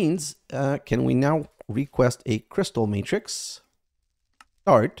 which means, can we now request a crystal matrix?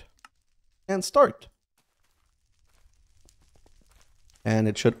 Start and start. And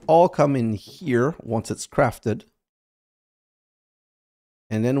it should all come in here once it's crafted.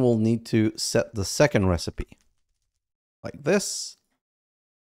 And then we'll need to set the second recipe. like this.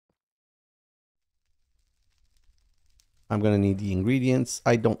 I'm going to need the ingredients.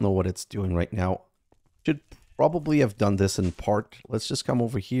 I don't know what it's doing right now. Should probably have done this in part. Let's just come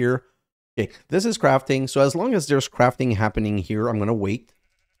over here. Okay, this is crafting. So as long as there's crafting happening here, I'm going to wait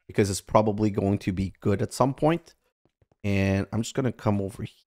because it's probably going to be good at some point. And I'm just going to come over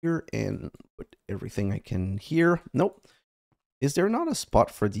here and put everything I can here. Nope. Is there not a spot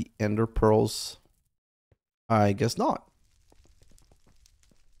for the ender pearls? I guess not.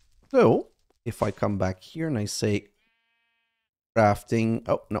 So if I come back here and I say crafting,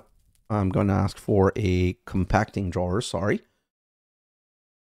 oh no, I'm going to ask for a compacting drawer, sorry.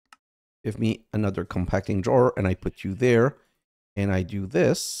 Give me another compacting drawer and I put you there and I do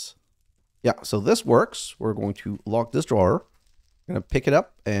this. Yeah, so this works. We're going to lock this drawer. I'm going to pick it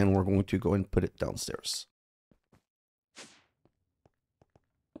up and we're going to go and put it downstairs.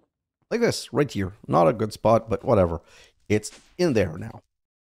 Like this, right here. Not a good spot, but whatever. It's in there now.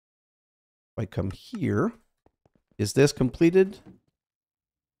 If I come here, is this completed?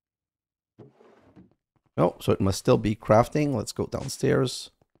 No, so it must still be crafting. Let's go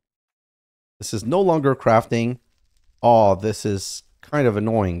downstairs. This is no longer crafting. Oh, this is kind of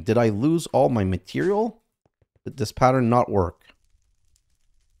annoying. Did I lose all my material? Did this pattern not work?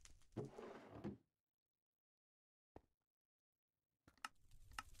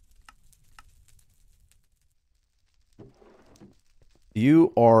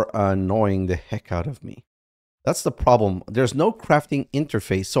 You are annoying the heck out of me. That's the problem. There's no crafting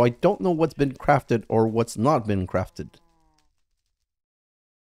interface, so I don't know what's been crafted or what's not been crafted.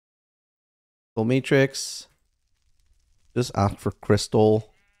 Crystal matrix. Just ask for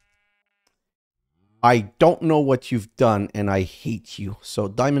crystal. I don't know what you've done, and I hate you. So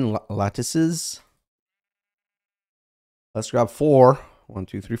diamond lattices. Let's grab 4. 1,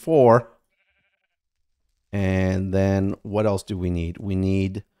 2, 3, 4. And then what else do we need? We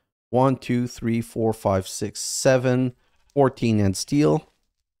need 1, 2, 3, 4, 5, 6, 7, 14 and steel.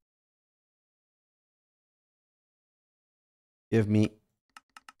 Give me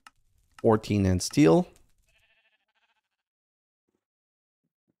 14 and steel.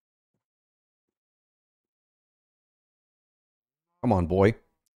 Come on, boy.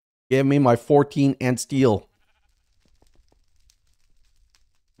 Give me my 14 and steel.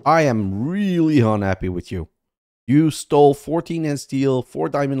 I am really unhappy with you. You stole 14 and steel, 4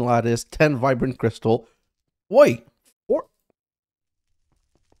 diamond lattice, 10 vibrant crystal. Wait, 4?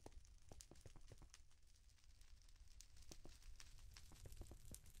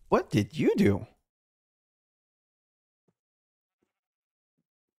 What did you do?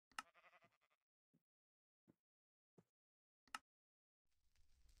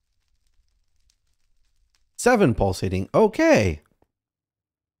 Seven pulsating. Okay.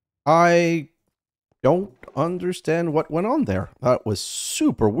 I don't understand what went on there. That was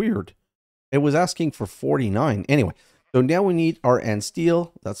super weird. It was asking for 49. Anyway, so now we need our end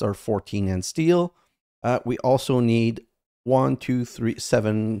steel. That's our 14 end steel. We also need 1, 2, 3,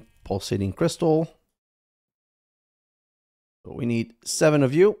 7 pulsating crystal. So we need 7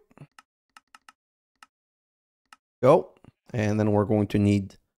 of you. Go. And then we're going to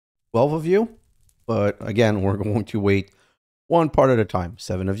need 12 of you. But again, we're going to wait one part at a time.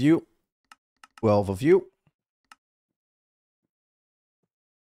 7 of you. 12 of you.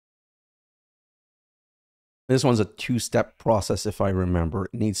 This one's a 2-step process, if I remember.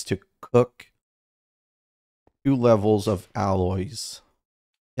 It needs to cook 2 levels of alloys.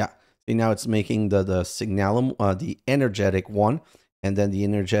 Yeah. See, now it's making the signalum, the energetic one, and then the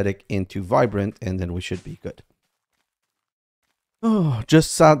energetic into vibrant, and then we should be good. Oh,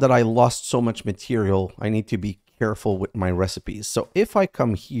 just sad that I lost so much material. I need to be careful with my recipes. So if I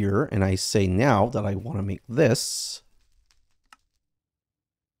come here and I say now that I want to make this,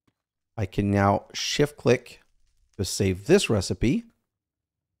 I can now shift click to save this recipe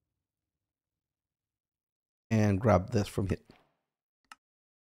and grab this from here.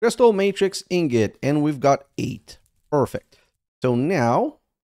 Crystal matrix ingot, and we've got 8. Perfect. So now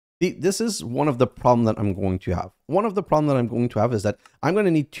this is one of the problems that I'm going to have. One of the problems that I'm going to have is that I'm going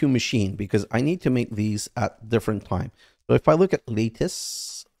to need 2 machines because I need to make these at different time. So if I look at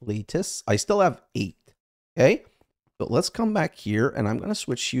lattice, I still have 8. Okay. So let's come back here and I'm going to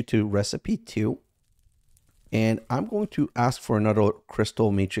switch you to recipe 2. And I'm going to ask for another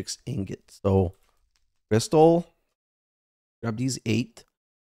crystal matrix ingot. So crystal, grab these 8.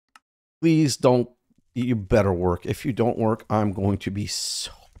 Please don't, you better work. If you don't work, I'm going to be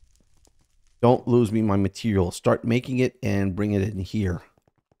so... Don't lose me my material. Start making it and bring it in here.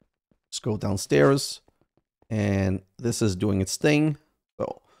 Let's go downstairs. And this is doing its thing.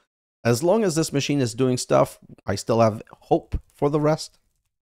 So As long as this machine is doing stuff, I still have hope for the rest.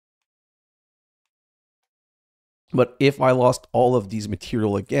 But if I lost all of these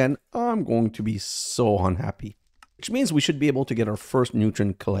material again, I'm going to be so unhappy. Which means we should be able to get our first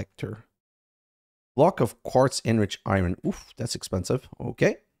Neutron Collector. Block of quartz enriched iron. Oof, that's expensive.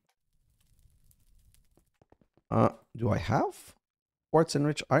 Okay. Do I have quartz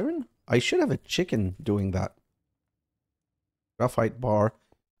enriched iron? I should have a chicken doing that. Graphite bar.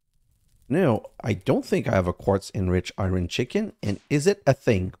 No, I don't think I have a quartz enriched iron chicken. And is it a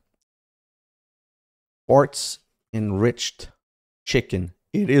thing? Quartz enriched chicken.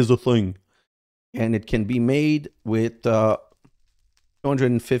 It is a thing. And it can be made with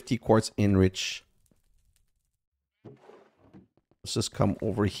 250 quartz enriched. Let's just come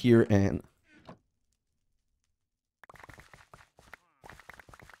over here and...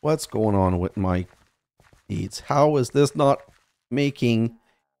 What's going on with my seeds? How is this not making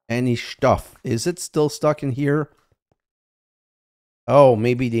any stuff? Is it still stuck in here? Oh,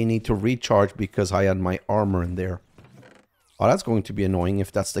 maybe they need to recharge because I had my armor in there. Oh, that's going to be annoying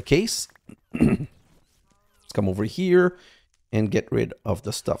if that's the case. Let's come over here and get rid of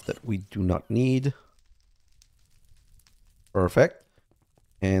the stuff that we do not need. Perfect.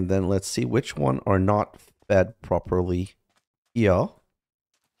 And then let's see which one are not fed properly. Yeah.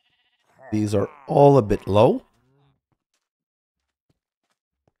 These are all a bit low.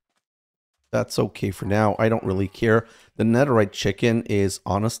 That's okay for now. I don't really care. The netherite chicken is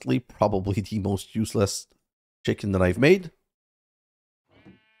honestly probably the most useless chicken that I've made.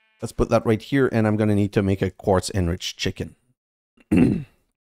 Let's put that right here, and I'm going to need to make a quartz enriched chicken.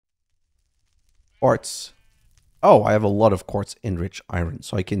 Quartz. Oh, I have a lot of quartz enriched iron,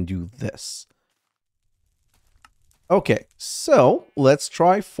 so I can do this. Okay, so let's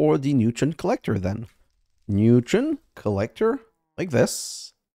try for the Neutron Collector then. Neutron Collector, like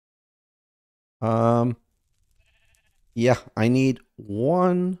this. Yeah, I need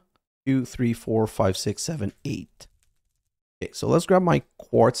 1, 2, 3, 4, 5, 6, 7, 8. Okay, so let's grab my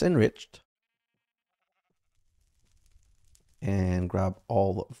quartz enriched. And grab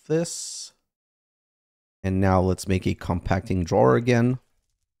all of this. And now let's make a compacting drawer again.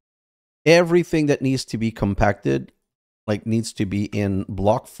 Everything that needs to be compacted, like needs to be in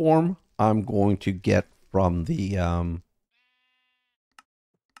block form, I'm going to get from the, I'm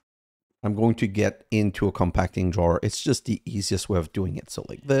going to get into a compacting drawer. It's just the easiest way of doing it. So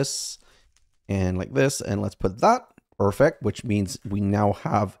like this, and let's put that. Perfect, which means we now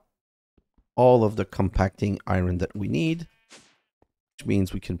have all of the compacting iron that we need. Which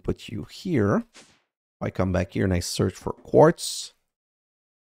means we can put you here. If I come back here and I search for quartz.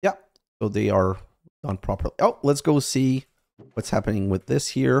 Yeah, so they are done properly. Oh, let's go see what's happening with this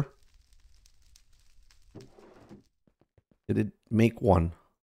here. Did it make one?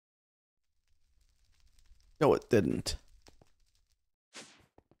 No, it didn't.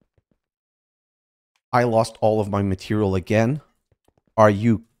 I lost all of my material again. Are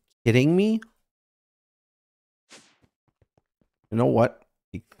you kidding me? You know what?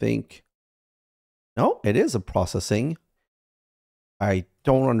 I think... No, it is a processing. I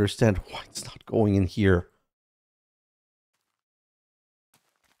don't understand why it's not going in here.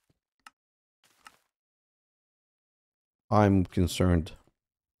 I'm concerned.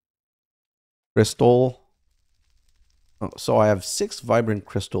 Crystal. Oh, so I have 6 vibrant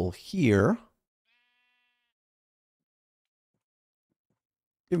crystal here.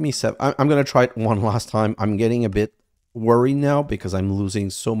 Give me 7. I'm going to try it one last time. I'm getting a bit worried now because I'm losing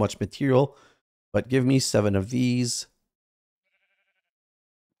so much material. But give me 7 of these.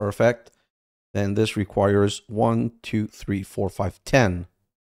 Perfect. Then this requires 1, 2, 3, 4, 5, 10.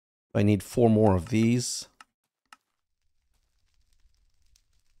 I need 4 more of these.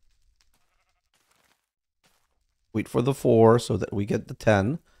 Wait for the 4 so that we get the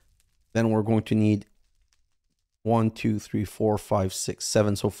 10. Then we're going to need 1, 2, 3, 4, 5, 6,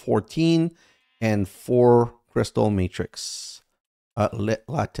 7. So 14 and 4 crystal matrix.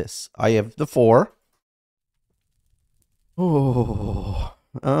 Lattice. I have the 4. Oh,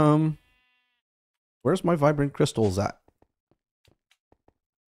 where's my vibrant crystals at?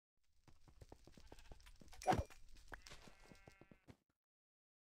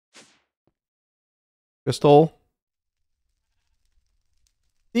 Crystal.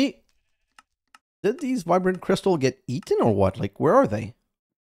 Did these vibrant crystal get eaten or what? Like, where are they?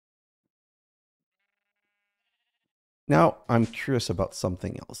 Now, I'm curious about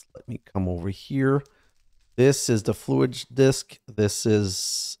something else. Let me come over here. This is the fluid disk. This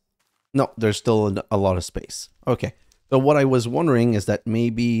is... No, there's still a lot of space. Okay. So what I was wondering is that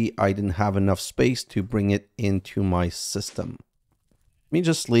maybe I didn't have enough space to bring it into my system. Let me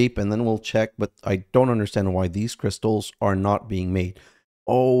just sleep and then we'll check, but I don't understand why these crystals are not being made.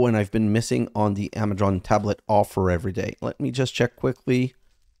 Oh, and I've been missing on the Amazon tablet offer every day. Let me just check quickly.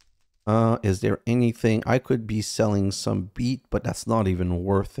 Is there anything? I could be selling some beet, but that's not even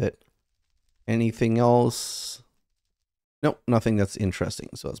worth it. Anything else? Nope, nothing that's interesting.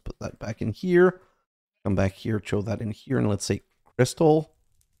 So let's put that back in here. Come back here, throw that in here, and let's say crystal.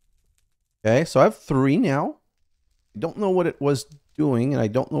 Okay, so I have 3 now. I don't know what it was doing, and I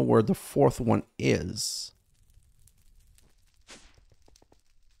don't know where the 4th one is.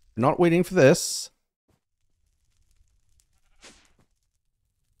 Not waiting for this.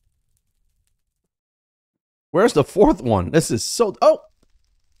 Where's the 4th one? This is so... Oh!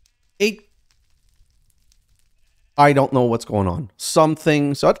 8. I don't know what's going on.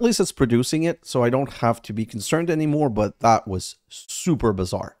 Something... So at least it's producing it, so I don't have to be concerned anymore, but that was super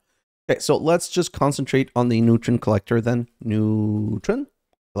bizarre. Okay, so let's just concentrate on the Neutron Collector then. Neutron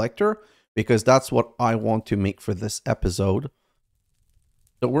Collector, because that's what I want to make for this episode.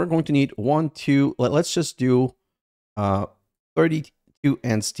 So we're going to need 1, 2... Let's just do 32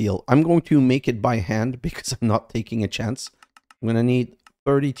 and steel. I'm going to make it by hand because I'm not taking a chance. I'm going to need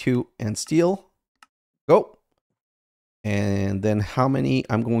 32 and steel. Go. And then how many?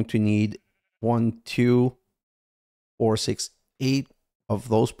 I'm going to need 1, 2, 4, 6, 8 of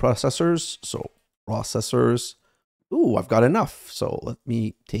those processors. So processors. Ooh, I've got enough. So let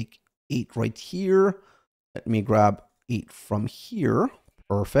me take 8 right here. Let me grab 8 from here.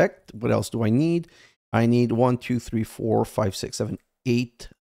 Perfect. What else do I need? I need 1, 2, 3, 4, 5, 6, 7, 8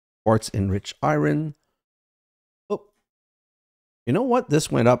 quartz enriched iron. Oh, you know what?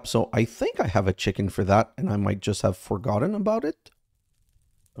 This went up, so I think I have a chicken for that, and I might just have forgotten about it.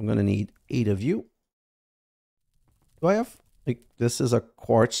 I'm going to need 8 of you. Do I have, like, this is a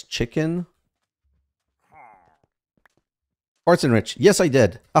quartz chicken? Quartz enriched. Yes, I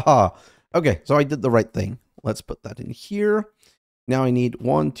did. Haha. Okay, so I did the right thing. Let's put that in here. Now I need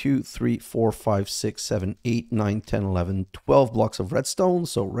 1, 2, 3, 4, 5, 6, 7, 8, 9, 10, 11, 12 blocks of redstone.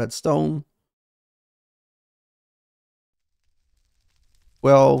 So redstone.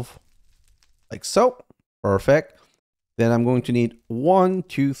 12. Like so. Perfect. Then I'm going to need 1,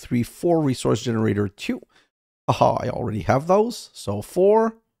 2, 3, 4 resource generator 2. Aha, I already have those. So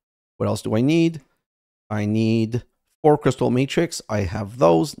 4. What else do I need? I need 4 crystal matrix. I have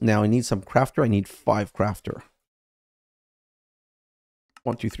those. Now I need some crafter. I need 5 crafter.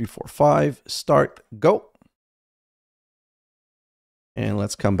 1, 2, 3, 4, 5. Start. Go. And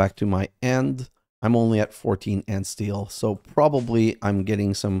let's come back to my end. I'm only at 14 and steel. So probably I'm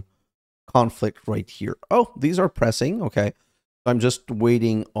getting some conflict right here. Oh, these are pressing. Okay. I'm just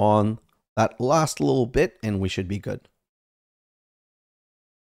waiting on that last little bit and we should be good.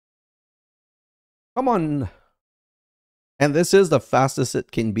 Come on. And this is the fastest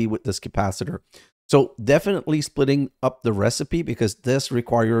it can be with this capacitor. So definitely splitting up the recipe because this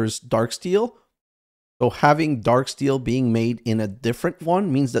requires dark steel. So having dark steel being made in a different one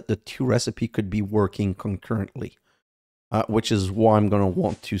means that the 2 recipe could be working concurrently, which is why I'm going to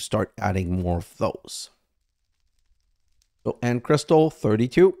want to start adding more of those. So and crystal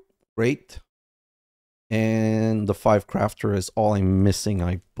 32, great. And the 5 crafter is all I'm missing,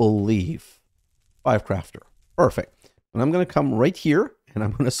 I believe. 5 crafter, perfect. And I'm going to come right here and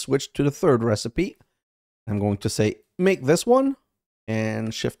I'm going to switch to the 3rd recipe. I'm going to say, make this one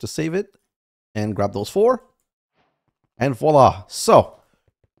and shift to save it and grab those 4. And voila. So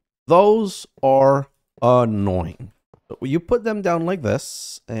those are annoying. So you put them down like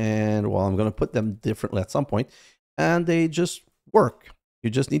this. And well, I'm going to put them differently at some point. And they just work. You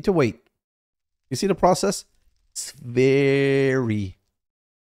just need to wait. You see the process? It's very,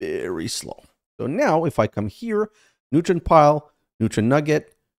 very slow. So now if I come here, Neutron Pile, Neutron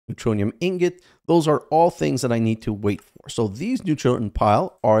Nugget, Neutronium Ingot, those are all things that I need to wait for. So these Neutron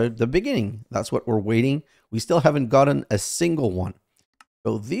Pile are the beginning. That's what we're waiting. We still haven't gotten a single one.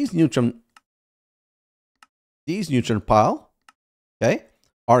 So these Neutron Pile, okay,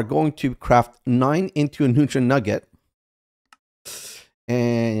 are going to craft 9 into a Neutron Nugget.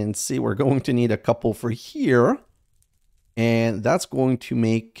 And see, we're going to need a couple for here. And that's going to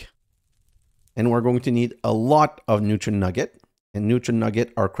make, and we're going to need a lot of Neutron Nugget. And Neutron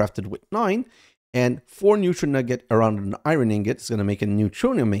Nugget are crafted with 9. And 4 Neutron Nugget around an iron ingot is going to make a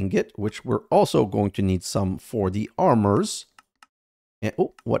Neutronium Ingot, which we're also going to need some for the armors. And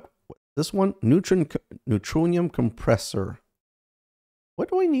oh, what this one? Neutronium Compressor. What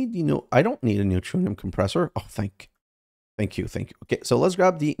do I need? You know, I don't need a Neutronium Compressor. Oh, thank you. Okay, so let's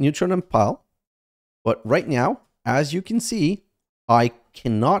grab the Neutron Pile. But right now, as you can see, I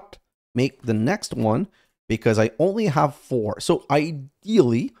cannot make the next one because I only have 4. So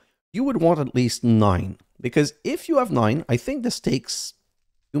ideally, you would want at least 9, because if you have 9, I think this takes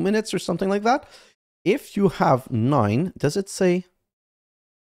 2 minutes or something like that. If you have 9, does it say?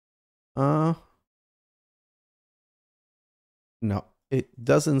 No, it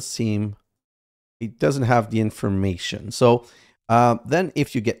doesn't seem, it doesn't have the information. So then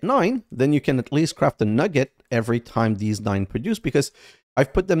if you get 9, then you can at least craft a nugget every time these 9 produce, because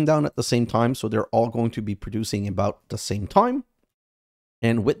I've put them down at the same time, so they're all going to be producing about the same time.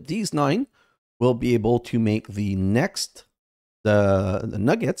 And with these 9, we'll be able to make the next the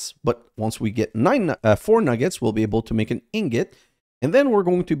nuggets. But once we get 4 nuggets, we'll be able to make an ingot. And then we're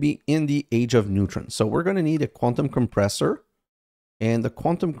going to be in the age of neutrons. So we're going to need a quantum compressor. And the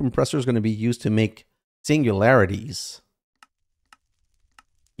quantum compressor is going to be used to make singularities.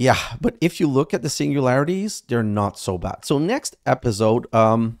 Yeah, but if you look at the singularities, they're not so bad. So next episode,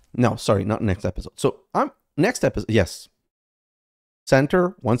 no, sorry, not next episode. So next episode, yes.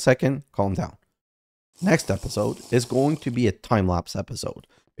 Center, 1 second, calm down. Next episode is going to be a time-lapse episode,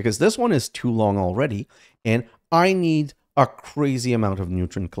 because this one is too long already, and I need a crazy amount of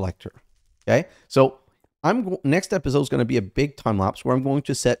Neutron Collector. Okay, so next episode is going to be a big time-lapse where I'm going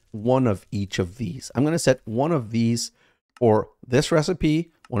to set one of each of these. I'm going to set one of these for this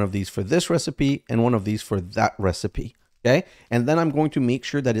recipe, one of these for this recipe, and one of these for that recipe. Okay, and then I'm going to make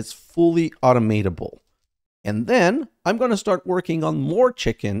sure that it's fully automatable. And then I'm going to start working on more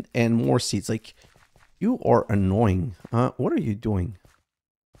chicken and more seeds. Like, you are annoying. What are you doing?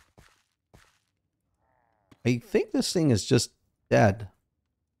 I think this thing is just dead.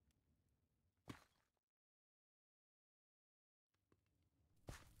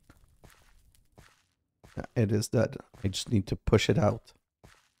 It is dead. I just need to push it out.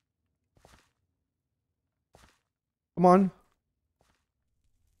 Come on.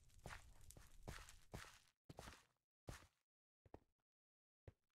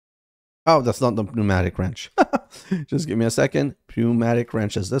 Oh, that's not the pneumatic wrench. Just give me a second. Pneumatic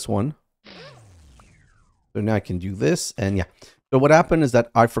wrench is this one. So now I can do this, and yeah. So what happened is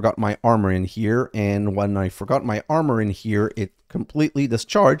that I forgot my armor in here, and when I forgot my armor in here, it completely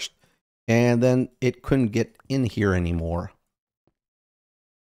discharged, and then it couldn't get in here anymore.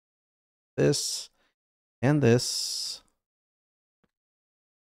 This, and this,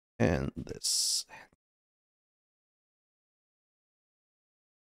 and this.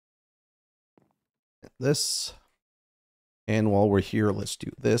 This, and while we're here, let's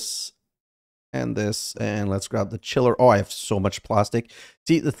do this and this, and let's grab the chiller. Oh, I have so much plastic.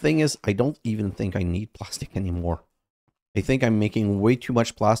 See, the thing is, I don't even think I need plastic anymore. I think I'm making way too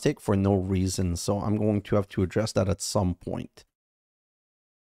much plastic for no reason, so I'm going to have to address that at some point.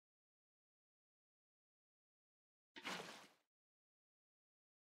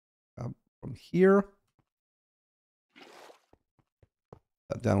 From here,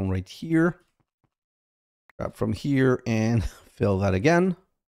 that down right here. Grab from here and fill that again.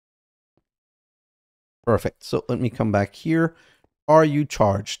 Perfect. So let me come back here. Are you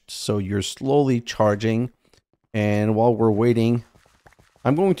charged? So you're slowly charging. And while we're waiting,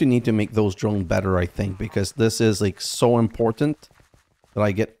 I'm going to need to make those drones better, I think, because this is like so important that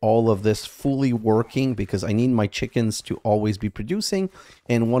I get all of this fully working, because I need my chickens to always be producing.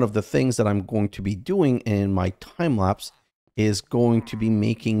 And one of the things that I'm going to be doing in my time lapse is going to be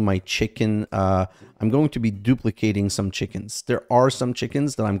making my chicken, I'm going to be duplicating some chickens. There are some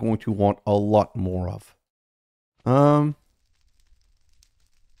chickens that I'm going to want a lot more of.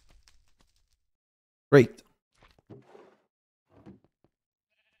 Great.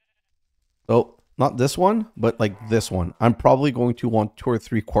 So, not this one, but like this one. I'm probably going to want 2 or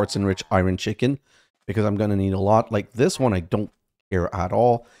 3 quartz enriched iron chicken, because I'm going to need a lot. Like this one, I don't care at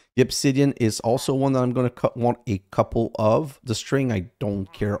all. The obsidian is also one that I'm going to want a couple of. The string, I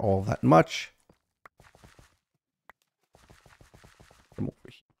don't care all that much. Come over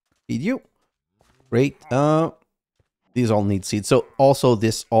here. Feed you. Great. These all need seeds. So also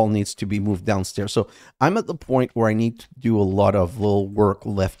this all needs to be moved downstairs. So I'm at the point where I need to do a lot of little work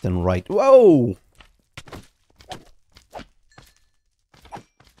left and right. Whoa!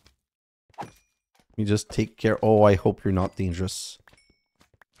 Let me just take care. Oh, I hope you're not dangerous.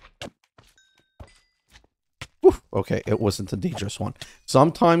 Whew. Okay, it wasn't a dangerous one.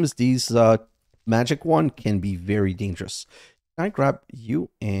 Sometimes these magic one can be very dangerous. Can I grab you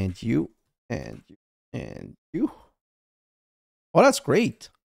and you and you and you? Oh, that's great.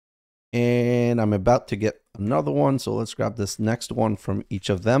 And I'm about to get another one, so let's grab this next one from each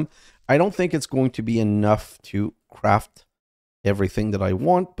of them. I don't think it's going to be enough to craft everything that I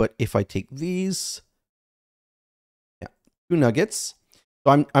want, but if I take these, yeah, 2 nuggets.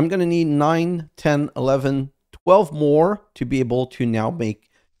 So I'm going to need 9, 10, 11, 12 more to be able to now make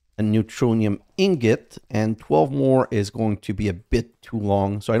a neutronium ingot, and 12 more is going to be a bit too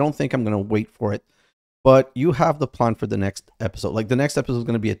long. So I don't think I'm going to wait for it. But you have the plan for the next episode. Like the next episode is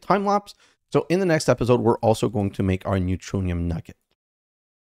going to be a time lapse. So in the next episode, we're also going to make our neutronium nugget.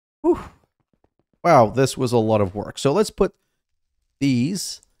 Whew. Wow, this was a lot of work. So let's put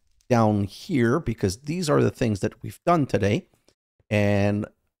these down here because these are the things that we've done today. And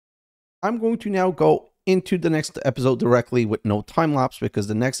I'm going to now go into the next episode directly with no time lapse because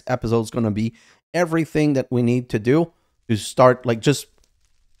the next episode is going to be everything that we need to do to start, like, just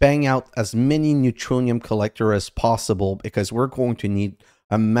bang out as many neutronium collector as possible because we're going to need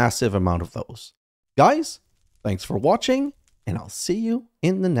a massive amount of those. Guys, thanks for watching, and I'll see you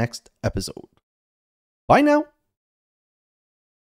in the next episode. Bye now.